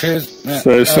Christmas.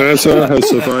 So Sansar has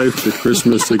survived the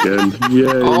Christmas again. Yay.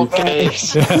 Okay.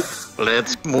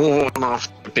 Let's move on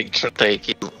after picture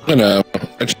taking. I know.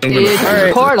 Actually, I'm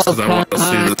It's portal because I want to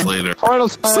see this later. Portal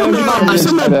Some time.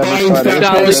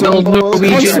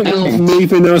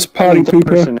 leaving us party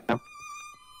pooper.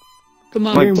 Come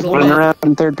on, Like running around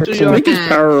in third person. Take his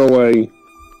power away.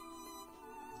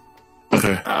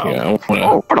 Okay. Yeah,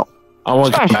 I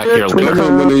want to get back here Twinkle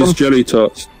later. on these jelly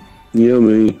tots.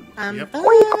 Yummy. Yep.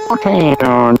 Okay.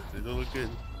 They do look good.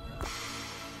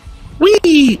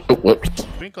 Whee! Oh, whoops.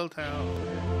 Twinkle Town.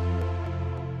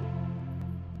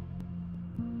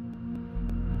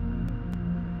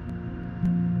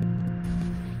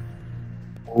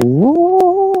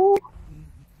 Ooh.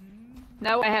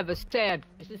 Now I have a sad.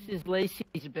 This is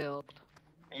Lacey's build.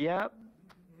 Yep.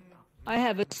 I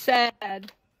have a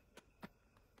sad.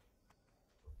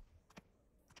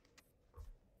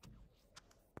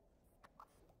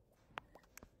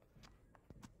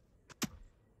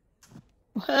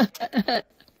 I'm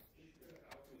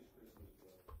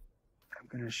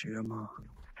gonna shoot them all.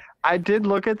 I did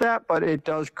look at that, but it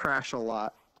does crash a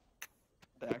lot.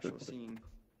 The actual scene.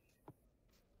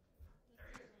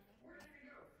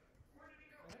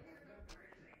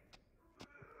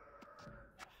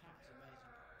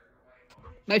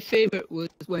 My favorite was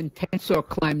when Tensor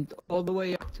climbed all the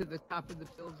way up to the top of the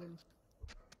building.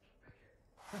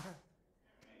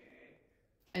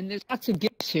 And there's lots of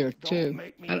gifts here too.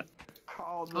 Make me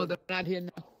Oh, they're not here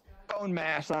now. bone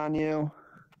mass on you.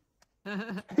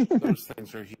 Those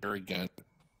things are here again.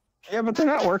 Yeah, but they're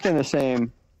not working the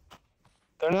same.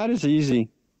 They're not as easy.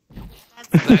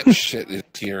 That shit is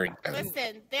here again.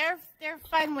 Listen, they're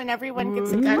fun when everyone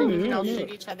gets a gun and you can all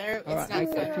shoot each other. All It's right, I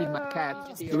not gotta good. feed my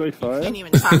cat. Do they fire? Can't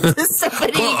even talk to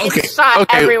somebody. Well, It's okay, shot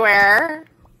okay. everywhere.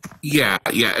 Yeah.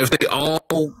 If they all,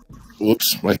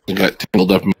 whoops, my thing got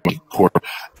tangled up in my cord.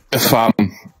 If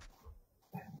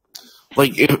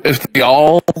like if they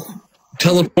all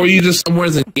teleport you to somewhere,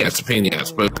 then yeah, it's a pain in the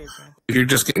ass. But if you're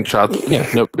just getting shot, yeah,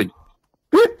 no big.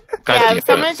 Yeah,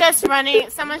 someone's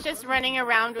just running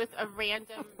around with a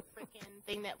random freaking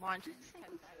thing that launches.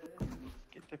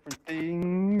 Get different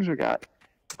things. We got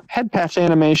head patch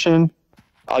animation.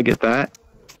 I'll get that.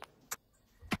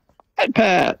 Head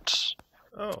patch.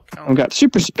 Oh, We got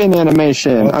super spin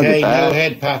animation. I'll Okay, get that. no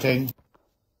head patting.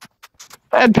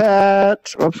 Head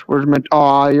patch. Whoops, where's my?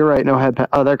 Oh, you're right. No head patch.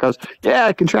 Oh, there it goes. Yeah,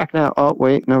 I can track now. Oh,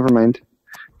 wait, never mind.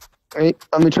 Wait,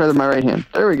 let me try with my right hand.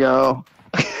 There we go.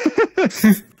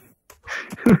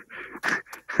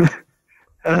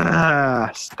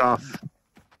 Stuff.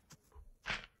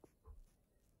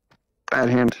 Bad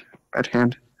hand. Bad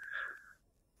hand.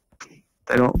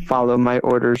 They don't follow my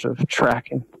orders of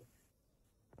tracking.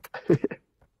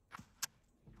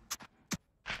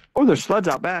 Oh, there's sleds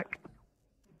out back.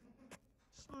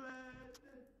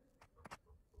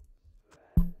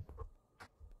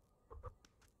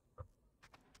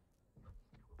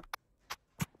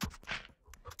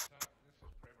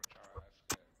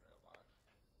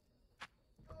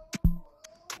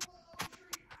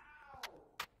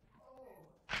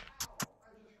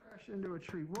 Into a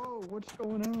tree. Whoa, what's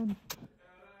going on?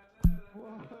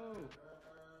 Whoa.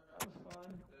 That was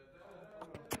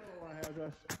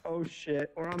fun. Oh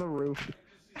shit, we're on the roof.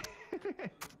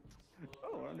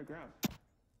 Oh, we're underground.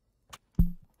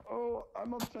 Oh,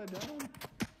 I'm upside down.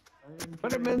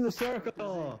 Put him in the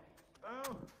circle.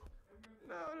 Oh.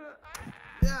 No.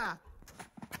 Yeah.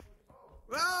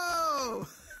 Whoa!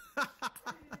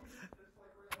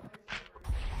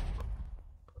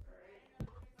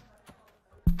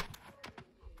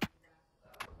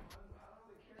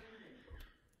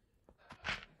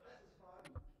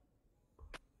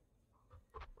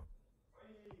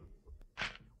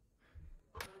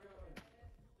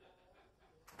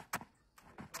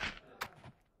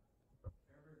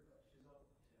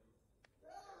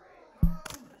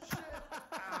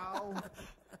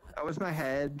 was my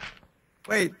head.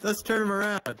 Wait, let's turn him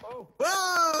around.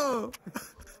 Whoa!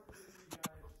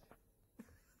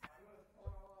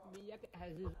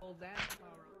 Has his old dance power.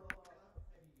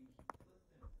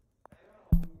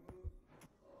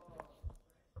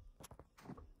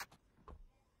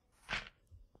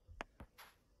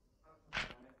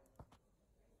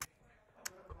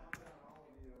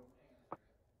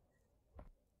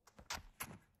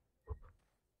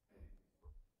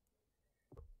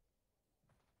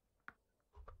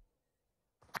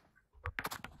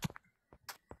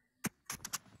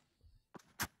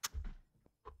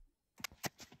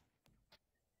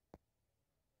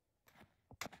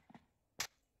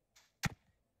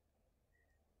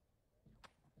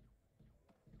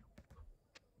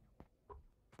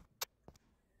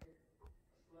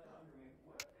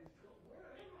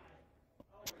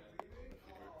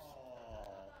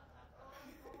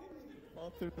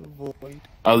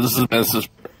 Oh, this is Mrs.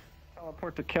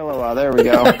 Teleport to Killua. There we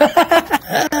go.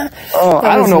 Oh,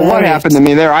 I don't know what happened to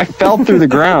me there. I fell through the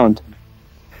ground.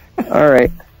 All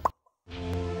right.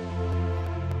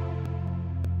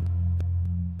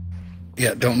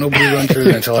 Yeah, don't nobody run through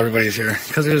there until everybody's here.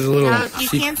 Because there's a little... No, you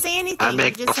can't say anything.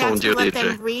 You just have to let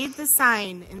them read the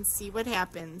sign and see what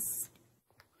happens.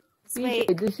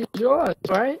 Wait. This is yours,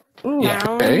 right? Yeah.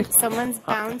 Okay. Someone's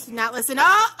bound to not listen.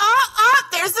 Oh,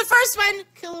 there's the first one.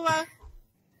 Killua.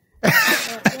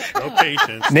 No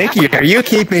patience. Nikki, are you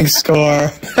keeping score?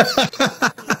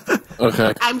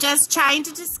 Okay. I'm just trying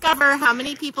to discover how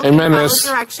many people Hey, can follow Menace.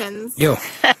 directions. Yo.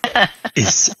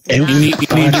 Is You need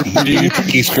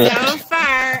So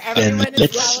far, everyone is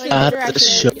let's following start the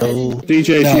directions. show. DJ,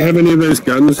 do you have any of those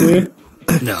guns here?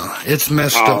 No, it's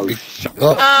messed up.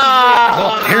 Oh.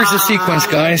 Oh, here's the sequence,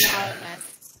 guys.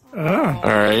 All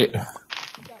right.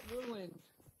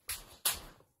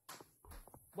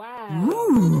 Wow.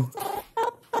 Ooh.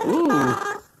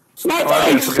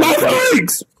 Snowflakes!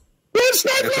 Snowflakes! There's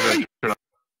snowflakes!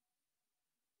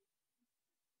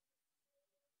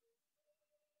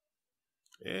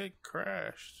 It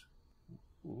crashed.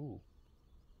 Ooh.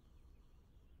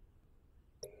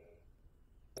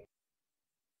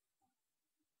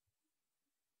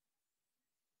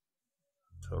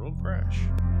 Total crash.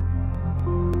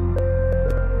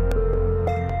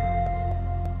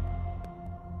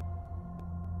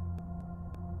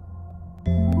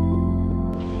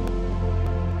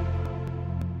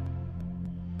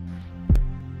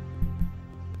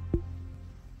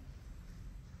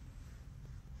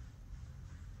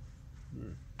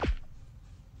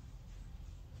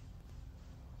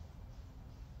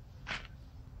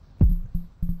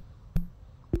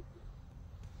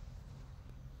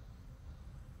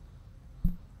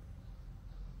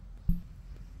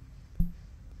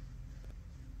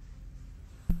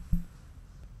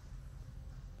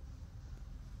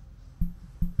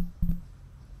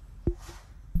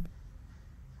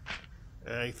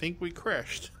 I think we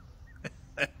crashed.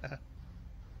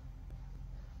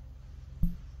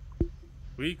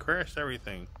 We crashed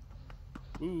everything.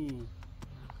 Ooh.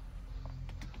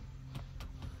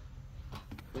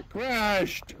 It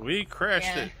crashed. We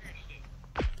crashed it.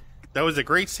 That was a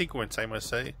great sequence, I must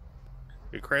say.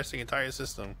 We crashed the entire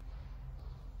system.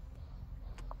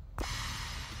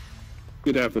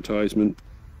 Good advertisement.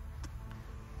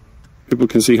 People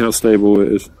can see how stable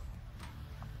it is.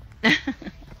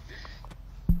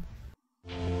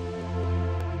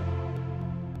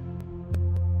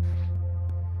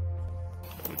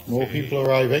 More people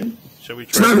arriving. Shall we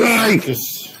try?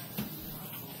 Just...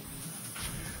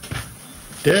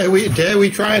 Dare we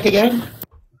try it again?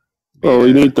 Oh,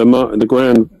 we need the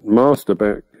Grand Master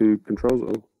back who controls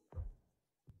it all.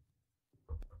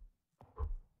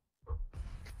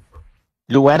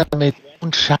 Luana,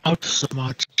 don't shout so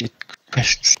much. It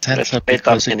crashed Sansar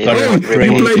because it got Oh, a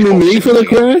you blaming me for the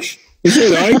crash? You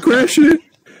said I crashed it?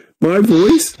 My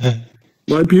voice?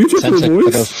 My beautiful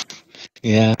voice?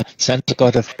 Sansar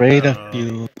got afraid of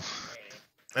you.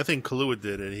 I think Killua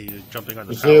did it. He was jumping on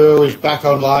the Zero is back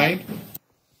online.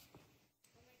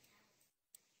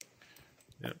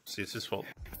 Yep, see, it's his fault.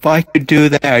 If I could do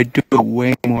that, I'd do it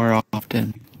way more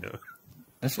often. Yeah.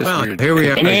 That's just Well, weird. here we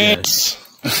are.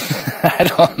 I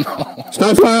don't know.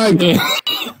 Stop flag!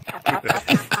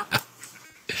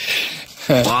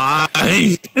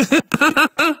 Why?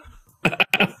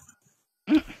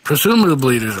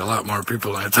 Presumably, there's a lot more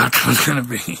people than I thought there was going to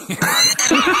be.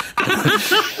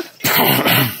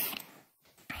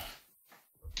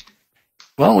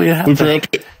 Well, we have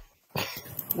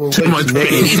We'll too wait much to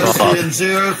rain. Jesse and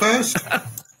Zero first.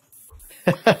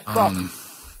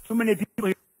 Too many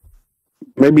people.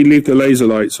 Maybe leave the laser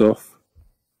lights off.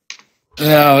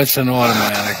 No, it's an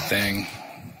automatic thing.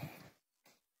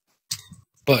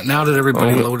 But now that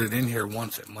everybody loaded in here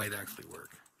once, it might actually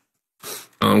work.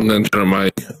 I'm going to turn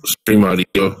my stream audio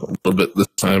a little bit this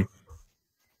time.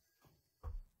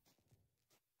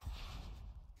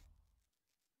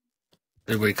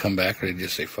 Everybody come back, or they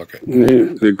just say fuck it?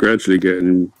 Yeah, they're gradually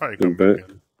getting them back.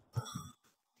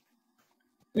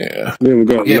 Yeah. We haven't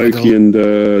got Loki and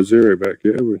Zero back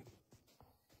yet, have we?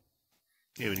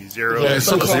 Yeah, we need Zero. Yeah,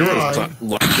 some Zero's not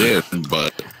locked in,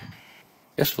 but...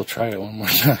 Guess we'll try it one more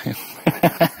time.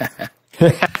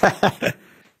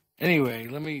 Anyway,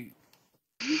 let me...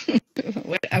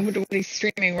 I wonder what he's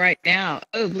streaming right now.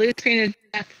 Oh, blue screen of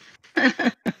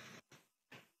death.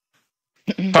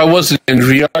 If I wasn't in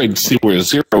VR, I'd see where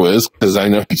Zero is, because I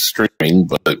know he's streaming,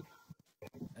 but...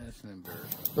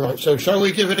 Right, so shall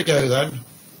we give it a go then?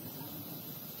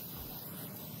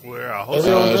 Where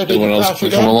anyone else can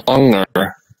come along,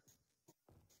 or...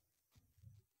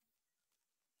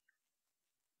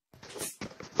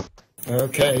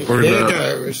 Okay, Or here the-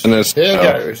 goes. and it's- Here oh.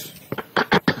 goes.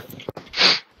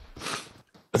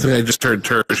 I think I just heard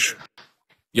Tersh.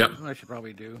 Yep. What I should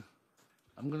probably do.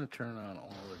 I'm going to turn on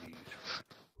all of these.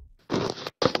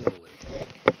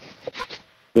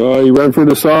 Oh, he ran through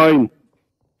the sign.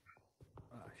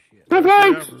 Save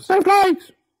lights! Save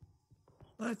lights!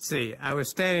 Let's see. I was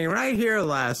standing right here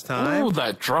last time. Oh,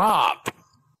 that drop.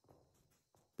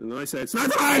 And I said,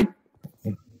 "Save light!"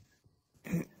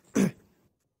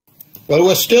 Well,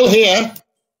 we're still here.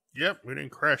 Yep, we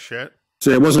didn't crash yet.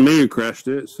 See, it wasn't me who crashed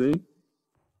it, see?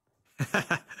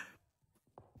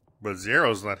 But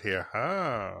Zero's not here.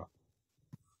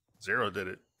 Zero did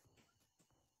it.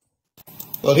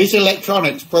 Well, his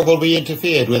electronics probably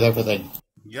interfered with everything.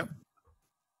 Yep.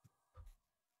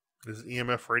 This is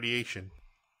EMF radiation.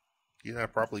 He's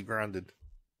not properly grounded.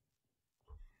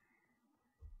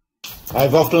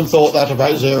 I've often thought that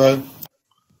about Zero.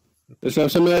 Let's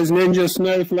have some of those ninja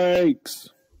snowflakes.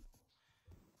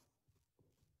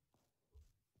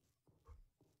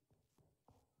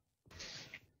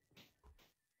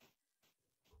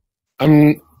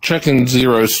 I'm checking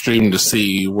Zero's stream to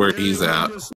see where he's at.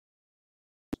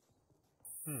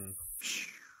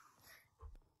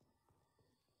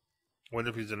 Wonder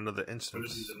if he's in another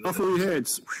instance. Off of your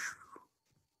heads.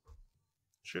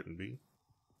 Shouldn't be.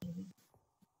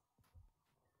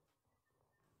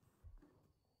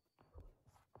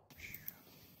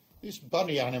 This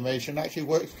bunny animation actually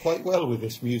works quite well with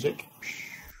this music.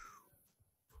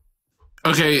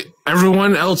 Okay,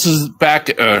 everyone else is back.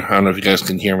 I don't know if you guys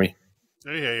can hear me.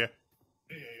 Yeah.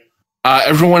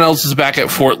 Everyone else is back at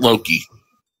Fort Loki.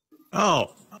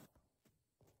 Oh.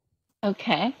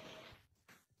 Okay.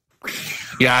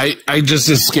 Yeah, I just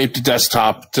escaped the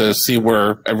desktop to see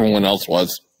where everyone else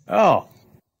was. Oh.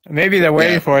 Maybe they're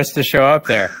waiting for us to show up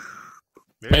there.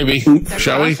 Maybe.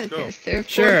 Shall we?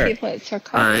 Sure. People at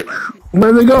Sarcophagus. All right. Where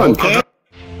are they going? Okay.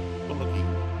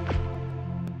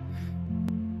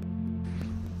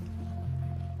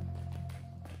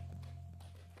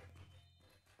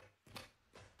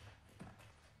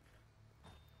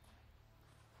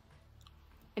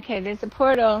 Okay, there's a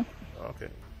portal. Okay.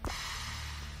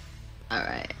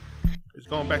 Alright. It's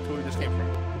going back to where we just came from.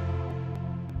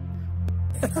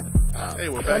 Hey,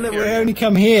 we're back We here. only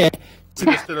come here. We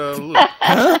just did a loop.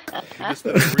 Huh? We just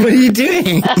did a What are you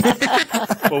doing?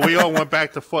 Well, we all went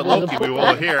back to Fort Loki. We were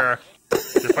all here to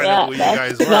find out where you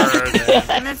guys were. And then...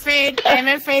 I'm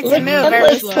afraid to move. Are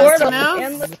we supposed to move?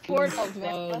 Endless portals,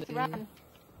 man. Let's run.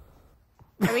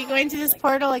 Are we going to this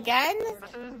portal again?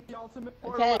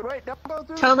 Okay.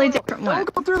 Totally different one.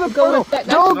 Don't go through the Go portal! with that.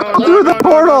 Don't No, go no, through no, the no,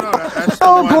 portal! no, no, that's the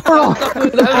No one. portal!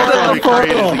 That's what we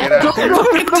created to get out here. Don't go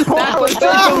through the portal!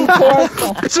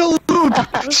 It's a loop!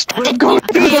 Stop going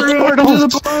through the portal! Don't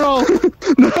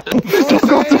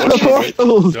go through the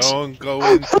portal! Don't go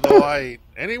into the light.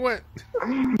 Anyway.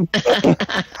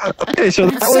 Okay, so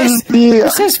that was the.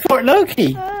 It says Fort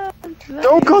Loki.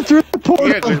 Don't go through the portal.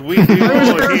 Yeah, because we were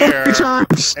all here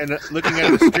and looking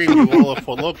at the stream, we were all at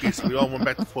Fort Loki, so we all went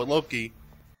back to Fort Loki.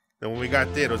 Then when we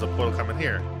got there was a portal coming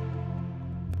here.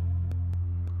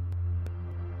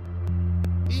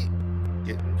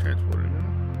 Getting transported in.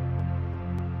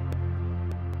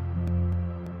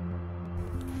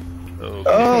 Okay.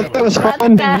 Oh, that was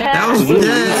fun. That was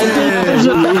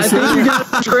I think we got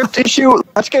a script issue.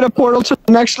 Let's get a portal to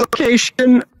the next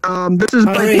location. This is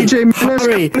by DJ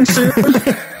Menace.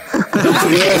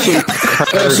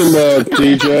 Have some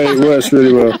DJ. It works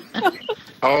really well.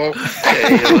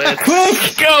 Okay, let's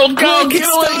Quick! Go,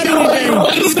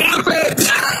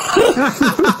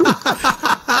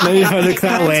 Maybe if I look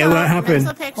that way, it won't happen. There's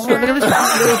a picture.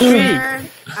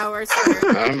 We're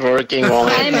screwed. I'm working on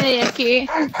Hi, it. Miyaki.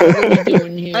 What are we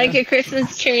doing here? Like a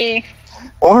Christmas tree.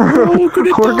 Or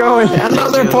we're going.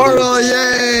 Another portal!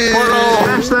 Yay! Portal!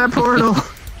 Smash that portal!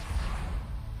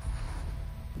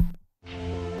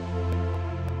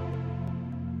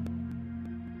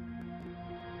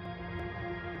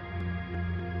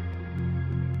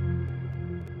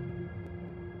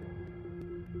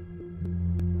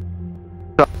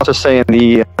 Also saying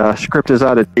the script is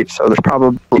out of date, so there's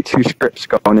probably 2 scripts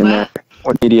going in there.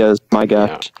 What media is my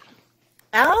guess?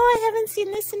 Oh, I haven't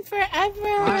seen this in forever.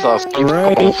 It's a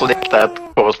script conflict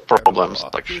that causes problems,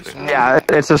 actually. Yeah,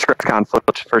 it's a script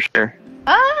conflict for sure.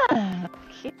 Ah,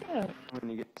 cute. When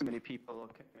you get too many people.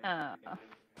 Okay. Oh.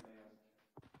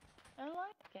 I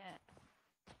like it.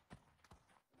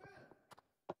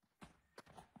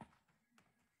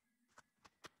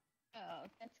 Oh,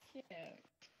 that's cute.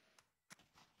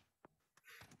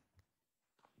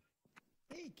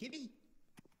 Hey, kitty.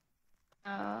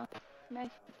 Oh, nice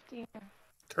to see you.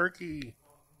 Turkey.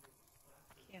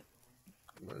 Cute.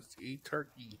 Let's eat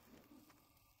turkey.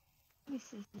 This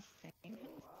is the same.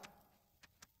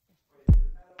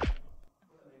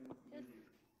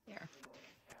 Here.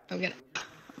 I'll get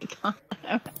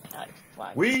it.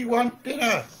 We want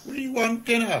dinner. We want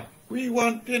dinner. We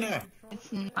want dinner.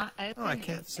 It's not open. Oh, I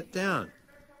can't sit down.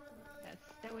 That's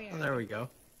so weird. Oh, there we go.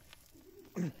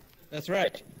 That's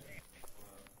right.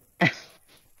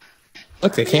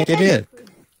 Look, I can't get in.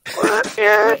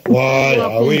 Why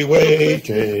are we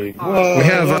waiting? Why We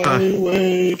have, are we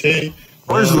waiting?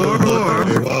 Where's Lord?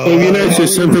 Have you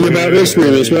noticed something about this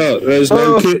room as well? There's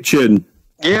no kitchen.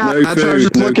 Yeah, No that's what I was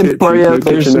food, just no looking kitchen, for you. no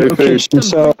There's kitchen, no no food. kitchen,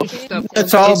 so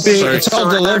It's all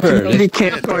delivered. Community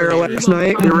campfire last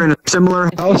night. We were in a similar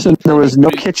house and there was no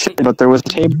kitchen, but there was a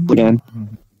table again.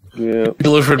 Yeah.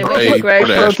 Delivered It by was a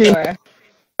grocery Loki. store.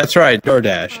 That's right,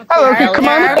 DoorDash. Hello, There come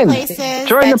are on in. places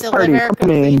Join that the party. deliver Come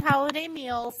on in. complete holiday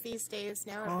meals these days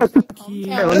now. Hey, let me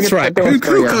That's get right. the door Who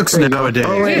for you. cooks There you go. nowadays?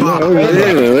 Oh, wait,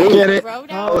 really? get it.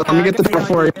 Let me get the door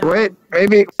for you. Wait,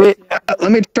 maybe. Wait,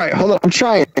 let me try. Hold on, I'm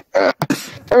trying.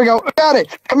 There we go. Got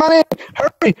it. Come on in.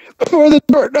 Hurry before the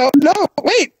door. No,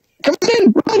 wait. Come on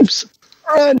in. Run.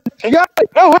 Run. You got it.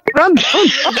 No, wait. Run.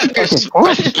 That's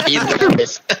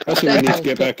when we need to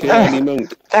get back here any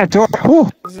monk. That door. Ooh.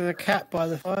 There's a cat by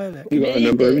the fire there. You got a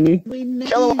number, haven't you?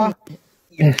 Kill him.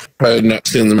 Right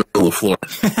next in the middle of the floor.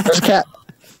 There's a cat.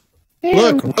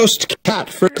 Look, roast cat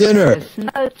for dinner.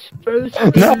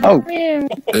 No.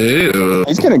 Ew.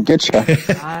 He's going to get you.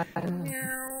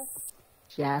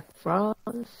 Jack Frost.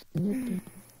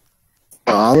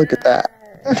 Oh, look at that.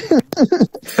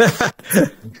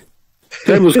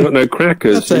 Devil's got no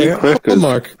crackers. That's a Crackers.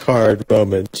 Hallmark card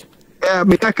moment. Yeah,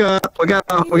 we got a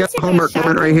homework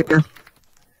moment right here.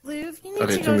 Luv, you need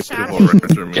Okay, to too go many shopping people right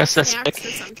next to me. Just a snacks sec.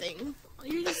 or something.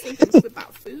 You're just thinking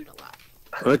about food a lot.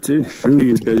 I do. I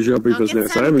need to go shopping for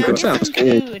snacks.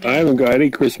 I haven't got any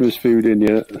Christmas food in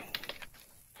yet.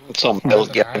 Some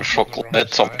Belgian chocolate,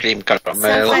 some cream caramel,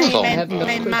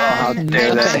 My mom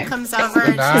comes over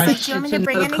and she's like, do you want me to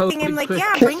bring anything? I'm like,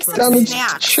 yeah, bring some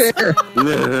snacks. Chair.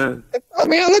 Yeah. Let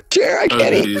me on the chair. I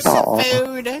can't eat. Some Aw.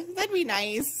 food. That'd be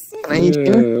nice. Can I eat Yeah,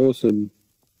 here? awesome.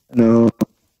 No.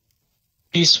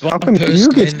 Please, How one come you person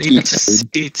get in to eat each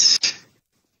seat.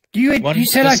 You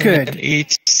said I could. In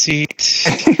each seat.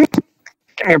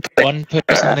 Come here, play. One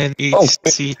person in each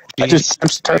seat, I please. I'm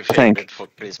starting to think. for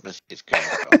Christmas is good.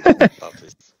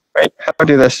 Right, how do I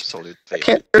do this? I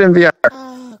can't do it in VR.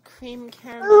 Oh, cream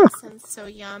caramel sounds so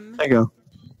yum. There you go.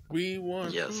 We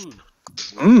want Yes.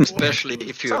 Mm. Especially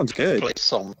if you Sounds good. play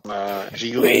some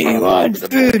real We want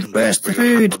food. Where's the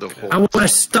food? I want a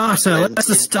starter. Where's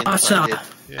the starter?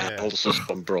 And also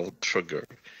some brown sugar.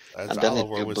 As And then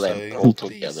Oliver you would blend say, all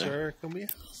 "Please, together. sir, can we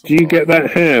have some Do you get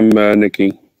that ham,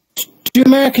 Nikki? Do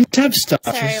Americans have Sorry,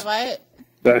 starters? what?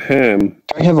 That ham. Do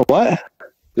I have a what?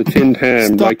 The tinned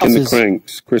ham, like in the Starters.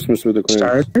 Cranks. Christmas with the Cranks.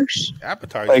 Starters?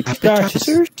 appetizers?" Like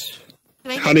Starters?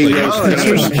 Can I Honey get roast Oh, it's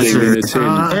peppers appetizer. in a tin.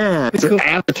 Yeah, it's an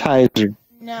appetizer.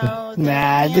 No.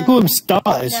 Nah, they call them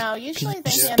starters. No, usually the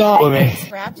ham Start with me.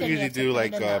 is wrapped We and you usually have to do put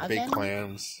like it in the baked oven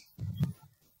clams.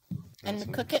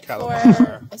 and cook it calamari.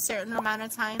 for a certain amount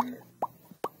of time.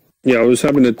 Yeah, I was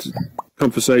having a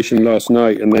conversation last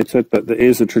night, and they said that there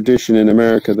is a tradition in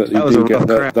America that you That was do a get rough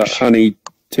that crash.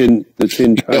 tinned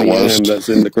honey was. ham that's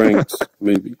in the Cranks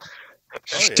movie.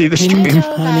 See the I stream.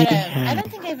 know about it. I don't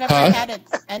think I've ever had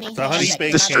any The ham honey that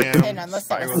baked came out of ham, tin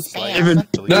unless it was spiral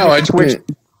spam. slice. No, I Twitch.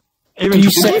 Even Do you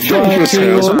Twitch set fire has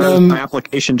to my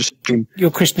application to stream.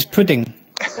 your Christmas pudding?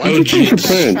 Oh, geez.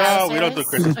 No, we don't do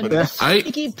Christmas pudding.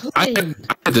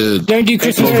 Don't do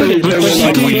Christmas pudding.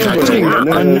 What do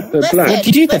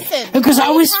you do then? Because I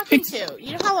always think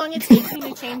You know how long it takes me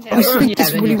to change it? I always think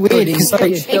it's really weird because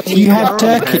like you have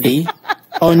turkey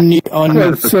on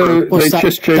so what's they that,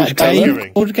 just changed that day colour?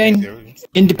 called again?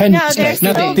 Independence Day.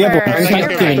 No, the other one.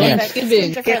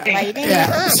 Thanksgiving,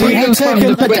 yeah. So you have turkey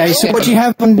on that day. So what do you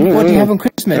have on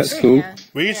Christmas? That's cool.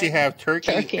 We usually have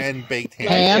turkey and baked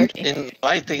ham.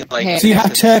 So you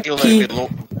have turkey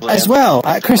as well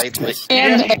at Christmas.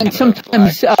 And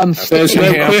sometimes There's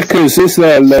no crackers, is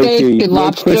there, Loki? steak and No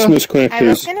lobster. Christmas I was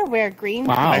crackers. gonna wear green.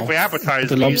 Like for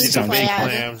appetizers, we usually do baked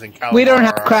clams and calamari. We don't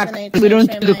have crackers. We don't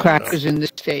do the crackers in this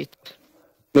state.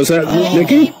 Was that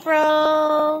Nikki?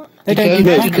 April. They don't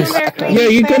do crackers. Yeah,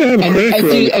 you gotta have a cracker on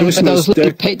the Christmas those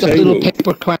little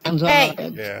paper crowns on Hey,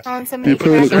 it. Yeah. on You somebody put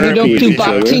a And we don't do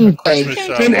Boxing Day.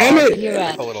 And Ellie,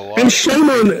 and shame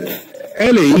on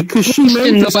Ellie, because she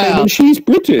made this thing and she's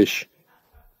British.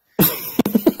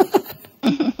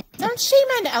 Don't shame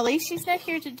on Ellie. She's not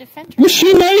here to defend her. Well,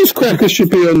 she knows crackers should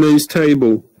be on this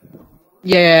table.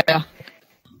 Yeah.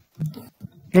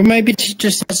 Well, maybe she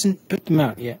just hasn't put them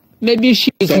out yet. Maybe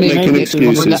she's Stop making making it for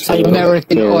excuses the for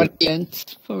American her.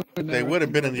 audience. They would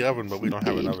have been in the oven, but we don't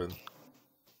have an oven.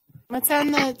 What's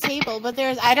on the table? But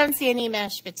I don't see any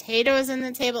mashed potatoes on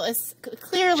the table. It's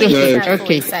clearly No, not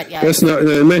fully set yet. That's not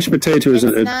mashed potato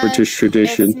isn't a British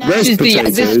tradition. Roast This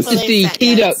is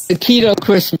potatoes. the keto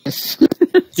Christmas.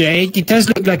 Jade, it does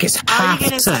look like it's half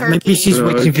set. Maybe she's Oh,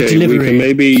 waiting for okay, delivery. we can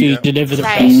maybe to deliver the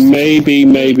best. maybe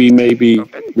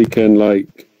we can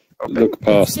like look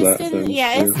past that. Then.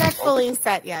 It's not fully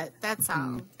set yet. That's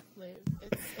all.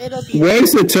 It'll be.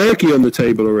 Where's the turkey on the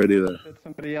table already? There.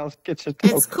 Somebody else gets it.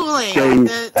 It's cooling. Going-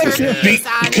 The turkey is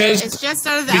on it. It's just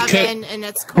out of the oven and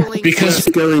it's cooling. It's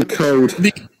going cold.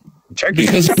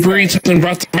 Because Breeze hasn't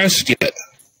brought the rest yet.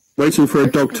 Waiting for a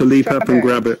dog to leap up and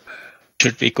grab it.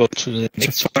 Should we go to the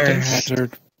next Fire one?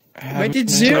 hazard. I did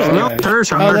zero. No,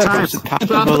 there's our time.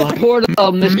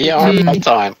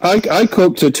 I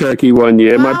cooked a turkey one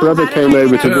year. My brother came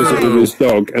over to visit with his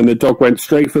dog, and the dog went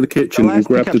straight for the kitchen and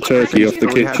grabbed the turkey off the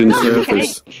kitchen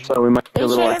surface. So we might be a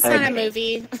little That's not a ahead.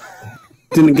 movie.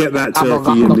 Didn't get that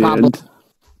turkey in the end.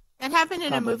 That happened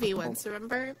in a movie once,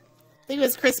 remember? I think it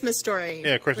was Christmas Story.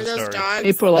 Yeah, Christmas Where those Story. dogs,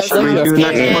 April, those I'll dogs do came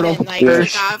that. in and like Yeah.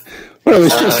 took off. Well,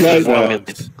 it's just like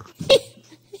that.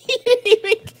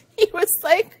 He was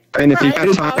like, And if you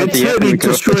got time at the end, we could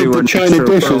destroyed do the an china extra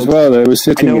dish as world. well. They were I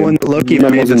sitting know in. when Loki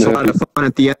Mum made wasn't this a lot happy. of fun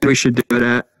at the end. We should do it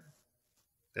at.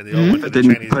 And they all went to the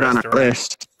Didn't Chinese put on our restaurant.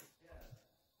 list.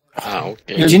 Ah,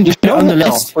 okay. You didn't put it on the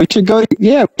list. We should go.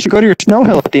 Yeah, we should go to your snow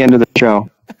hill at the end of the show.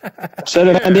 Instead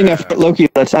of ending at Loki,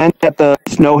 let's end at the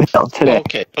snow hill today.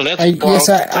 Okay, let's Yes,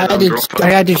 I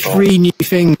added 3 new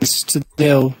things to the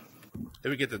deal.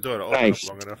 If we get the door to open Nice.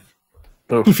 up long enough.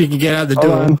 If you can get out the Hold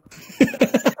door. on.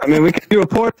 I mean, we could do a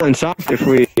portal inside if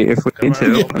we need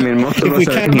to. I mean, most of If we us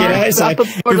are. can't get outside,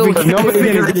 if we If can't nobody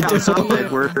get can out the get door.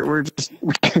 outside, we're just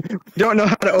we don't know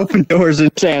how to open doors in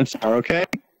Sansar. Okay.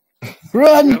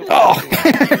 Run! Oh!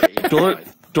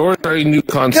 Doors are a new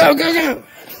concept. Go!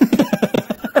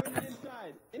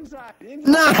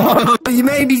 No! You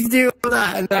made me do all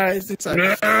that. No, it's exciting.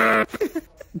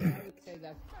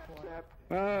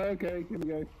 Okay, here we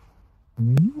go.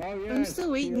 Oh, yeah. I'm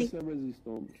still waiting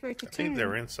for it to I think turn.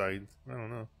 they're inside. I don't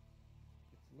know.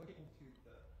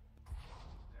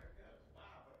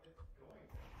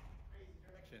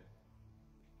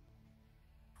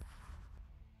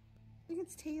 Look,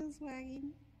 its tail's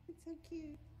wagging. It's so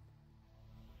cute.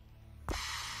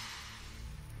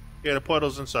 Yeah, the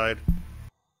portal's inside.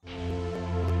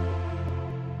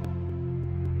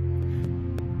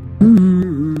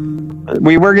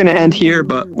 We were going to end here,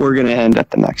 but we're going to end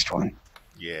at the next one.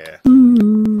 Yeah.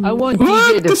 I want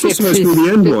What? DJ to This was fix supposed to his be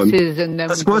the end one. fixes and then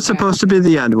That's what's supposed to be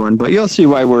the end one, but you'll see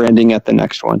why we're ending at the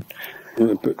next one.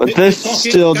 But this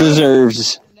still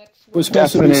deserves We're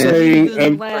supposed to be saying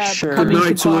good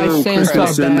night to buy all Sansar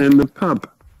Christmas and back. in the pub.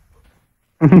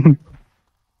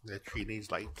 The tree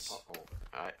needs lights.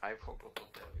 I forgot to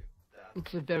tell you that.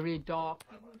 It's a very dark.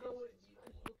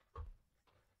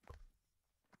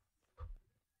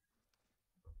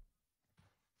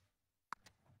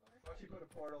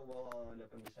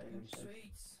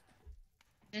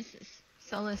 This is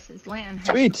Solus's land. Has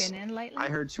Sweets. he been in lately? I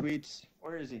heard Sweets.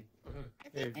 Where is he?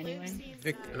 Anyone?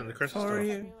 In the Christmas How are store.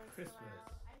 you?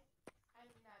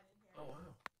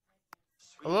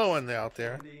 Hello, in there out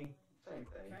there.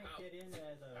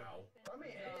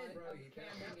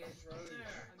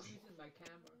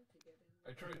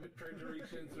 I tried to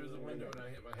reach in through the window and I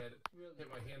hit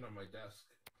my hand on my desk.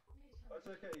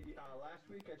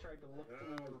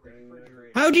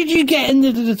 How did you get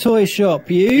into the toy shop,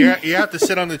 you? You have to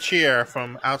sit on the chair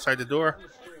from outside the door,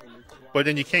 but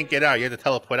then you can't get out. You have to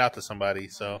teleport out to somebody,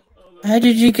 so... How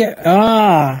did you get...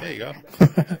 Ah! There you go.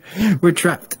 We're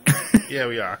trapped. Yeah,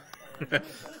 we are.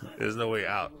 There's no way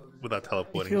out without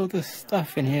teleporting. Look at all the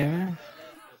stuff in here, man.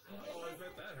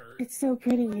 It's so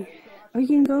pretty. Oh, you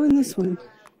can go in this one.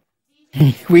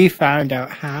 We found out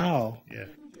how. Yeah.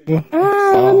 Let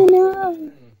me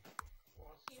know.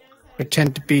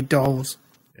 Pretend to be dolls.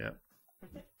 Yeah.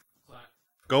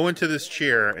 Go into this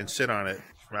chair and sit on it.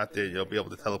 From out there, you'll be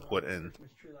able to teleport in.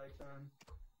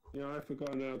 Yeah, I've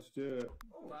forgotten how to do it.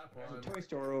 There's a toy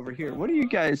store over here. What are you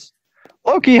guys?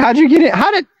 Loki, how'd you get in?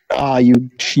 How did? Ah, you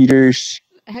cheaters!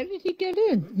 How did he get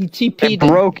in? You TP'd.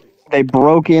 They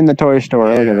broke in the toy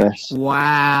store. Look at this.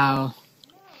 Wow.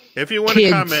 If you want to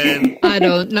come in, I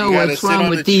don't know what's wrong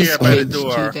with these kids.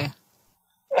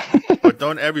 But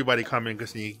don't everybody come in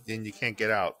because then you can't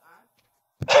get out.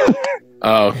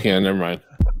 Oh, yeah, never mind.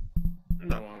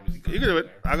 No, you can do it.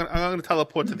 I'm gonna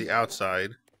teleport to the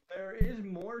outside. There is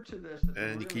more to this.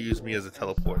 And you can use me as a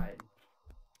teleport.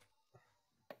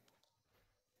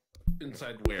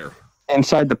 Inside where?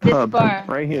 Inside the pub,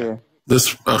 right here.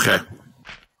 This okay.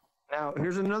 Now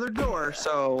here's another door,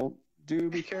 so do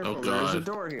be careful. Oh, There's a God.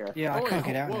 door here. Yeah, I can't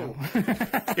get out now.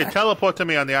 Yeah, teleport to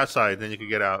me on the outside, then you can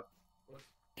get out.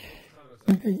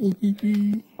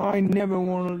 I never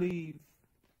want to leave.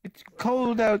 It's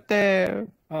cold out there.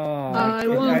 Oh, I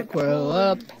won't grow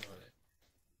up.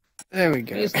 There we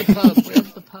go. Where's the pub?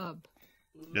 Where's the pub?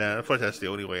 Yeah, unfortunately, that's the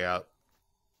only way out.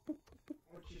 What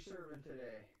you serving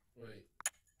today? Wait.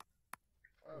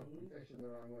 Oh, we actually the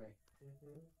wrong way.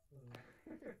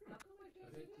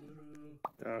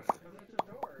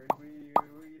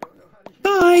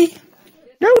 Bye.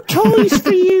 No toys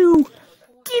for you.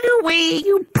 Get away,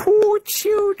 you poor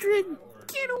children.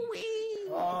 Get away.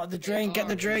 Oh, the drink. Get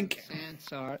the drink.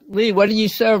 Sansar. Lee, what are you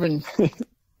serving?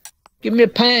 Give me a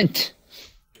pint.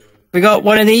 We got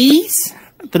one of these.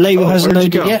 The label hasn't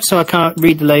loaded yet, so I can't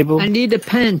read the label. I need a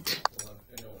pint.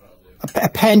 A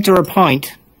pint or a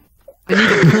pint? I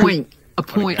need a point. A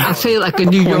point. I'll say it like a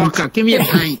New Yorker. Give me a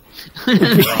pint.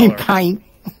 Pint.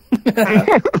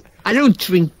 I don't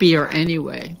drink beer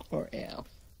anyway. Or ale.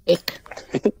 Ick.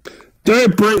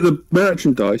 Don't break the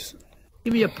merchandise.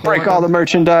 Give me a point. Break all the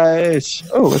merchandise.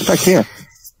 Oh, what's back here?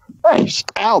 Nice.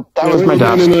 Ow, that was my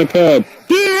dad. dad. In my pub.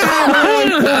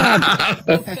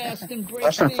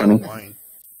 That's not funny.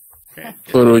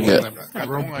 What do we get?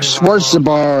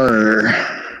 Schwarzenbar.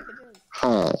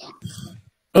 Hall.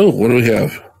 Oh, what do we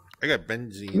have? I got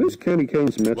benzene. This candy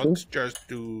cane's metal. Looks just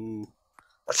to...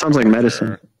 That sounds like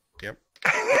medicine. Yep.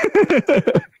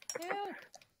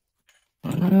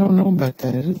 I don't know about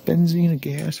that. Is it benzene or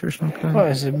gas or something? What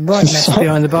is it? Right next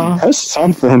behind the bar. That's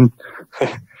something.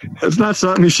 That's not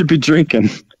something you should be drinking.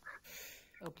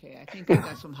 Okay, I think I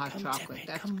got some hot chocolate.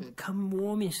 That's good. Come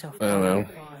warm yourself. I don't know.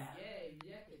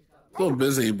 A little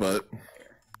busy, but...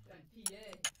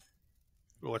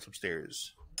 Go watch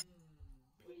upstairs.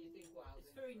 It's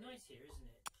very nice here, isn't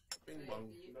it? The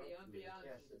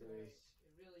ambiance is great.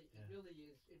 It really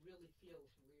is. It really feels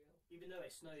real. Even though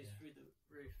it snows through the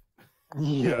roof.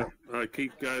 Yeah, I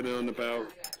keep going on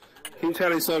about. Keep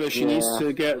telling Soda she needs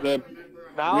to get the.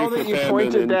 Now that you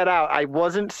pointed that out, I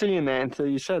wasn't seeing that until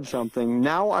you said something.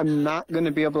 Now I'm not going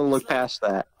to be able to look past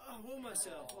that. I warm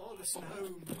myself. Oh, the snow.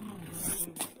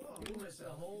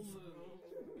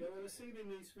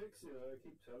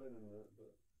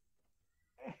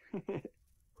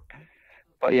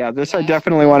 But yeah, this I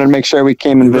definitely wanted to make sure we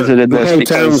came and visited The this. whole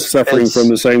town's suffering from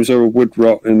the same sort of wood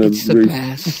rot in the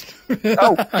roof.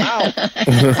 Oh, ow.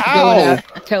 Ow.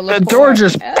 The door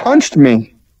just punched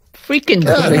me. Freaking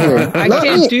door. I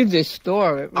can't do this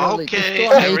store. It really, Okay, the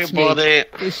store hates everybody. me.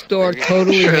 This store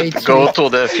totally hates Go me. to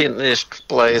the finished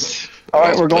place. All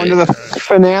right, we're going to the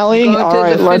finale. Go to All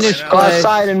right, the let's finished go place.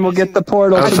 outside and we'll get the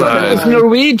portal. To the It's finale.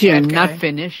 Norwegian, not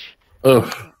Finnish. Oh.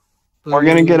 We're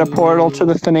going to get a portal to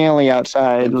the finale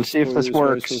outside. Let's see if this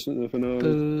works.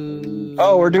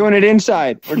 Oh, we're doing it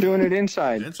inside. We're doing it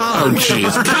inside. Oh,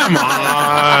 jeez. Come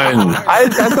on. I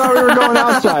thought we were going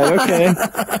outside. Okay.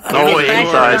 No,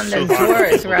 Inside. inside. On the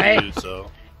doors, right?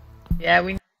 Yeah,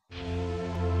 we.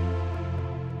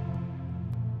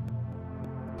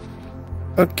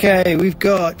 Okay, we've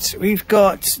got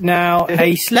now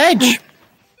a sledge.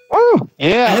 Oh,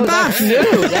 yeah. And a bath.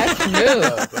 That's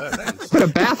new. Put a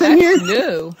bath in here?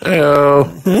 New.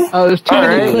 Hello. Oh, there's too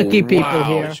many clicky people Wow,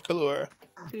 here. it's galore.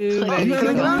 Too many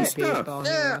clicky people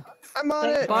here. I'm on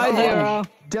it. Bye, Zero.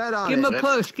 Dead on Give him it. a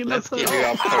push. Give him a push. Give you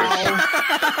a push.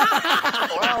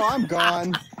 Well, I'm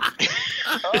gone.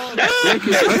 I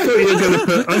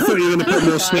thought you were gonna put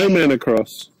more snowmen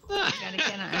across.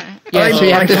 Yeah, so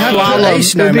you have to slalom.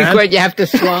 It'll be great. You have to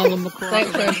slalom across.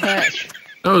 Thanks for a push.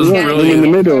 That was brilliant. In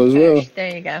the middle as well.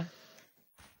 There you go.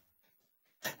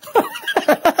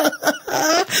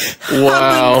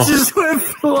 Wow. Just went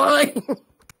flying.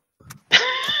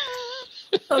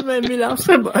 That made me laugh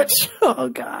so much. Oh,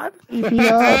 God.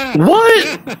 Yeah.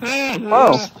 What?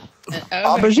 Oh.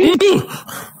 Aubergine?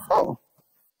 Oh.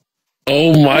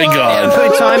 Oh my God.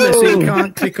 Put a timer so you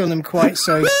can't click on them quite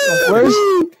so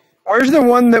often. Where's the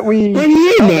one that we... Where are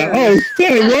you in that? Oh,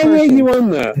 yeah, why weren't you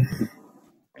on that?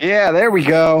 Yeah, there we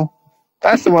go.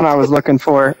 That's the one I was looking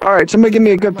for. All right, somebody give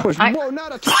me a good push. Whoa,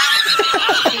 not a...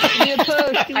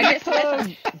 I just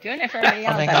wasn't doing it for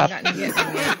everybody else. I forgot to get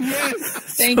from you.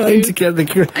 Thank Trying you. to get the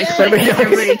I said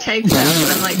everybody take that.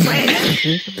 I'm like,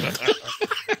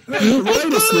 wait.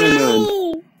 Ride a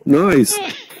snowman. Nice.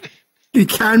 You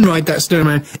can ride that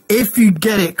snowman if you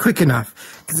get it quick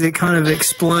enough, because it kind of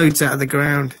explodes out of the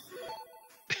ground.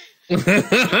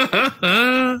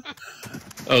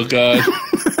 Oh God.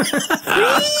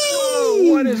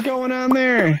 What is going on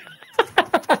there?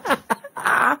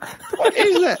 What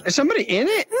is that? Is somebody in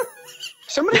it?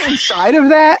 Somebody inside of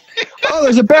that? Oh,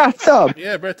 there's a bathtub.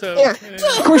 Yeah, bathtub. Yeah.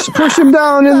 Push him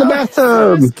down in the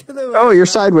bathtub. Oh, you're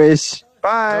sideways.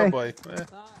 Bye. Oh boy.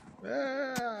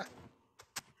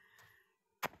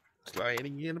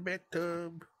 Sliding in the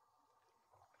bathtub.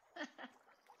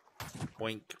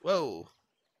 Boink. Whoa.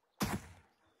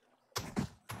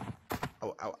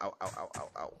 Ow, ow, ow, ow, ow, ow,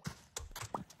 ow.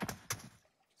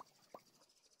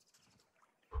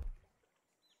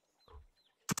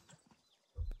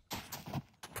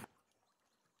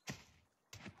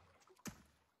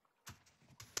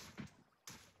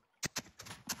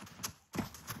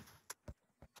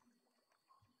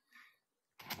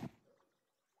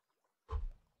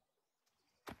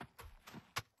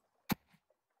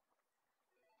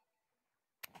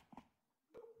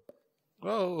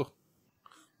 Whoa.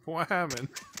 What happened?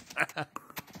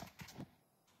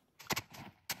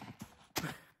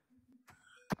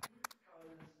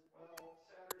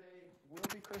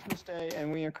 Christmas Day,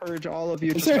 and we encourage all of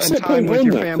you to Is there spend a time with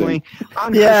point your on that family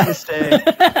on Yeah. Christmas Day.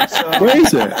 So, Where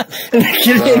is it?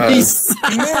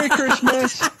 Merry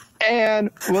Christmas, and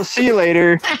we'll see you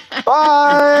later.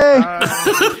 Bye.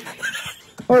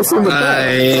 Oh, from the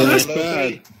back. Bye. That's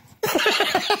bad.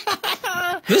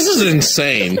 This is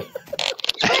insane.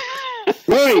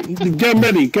 Right, get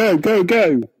ready. Go, go,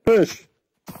 go. Push.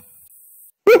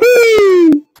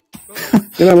 Woohoo!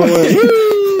 Get out of my way.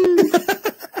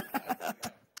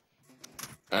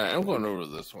 Alright, I'm going over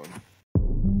this one.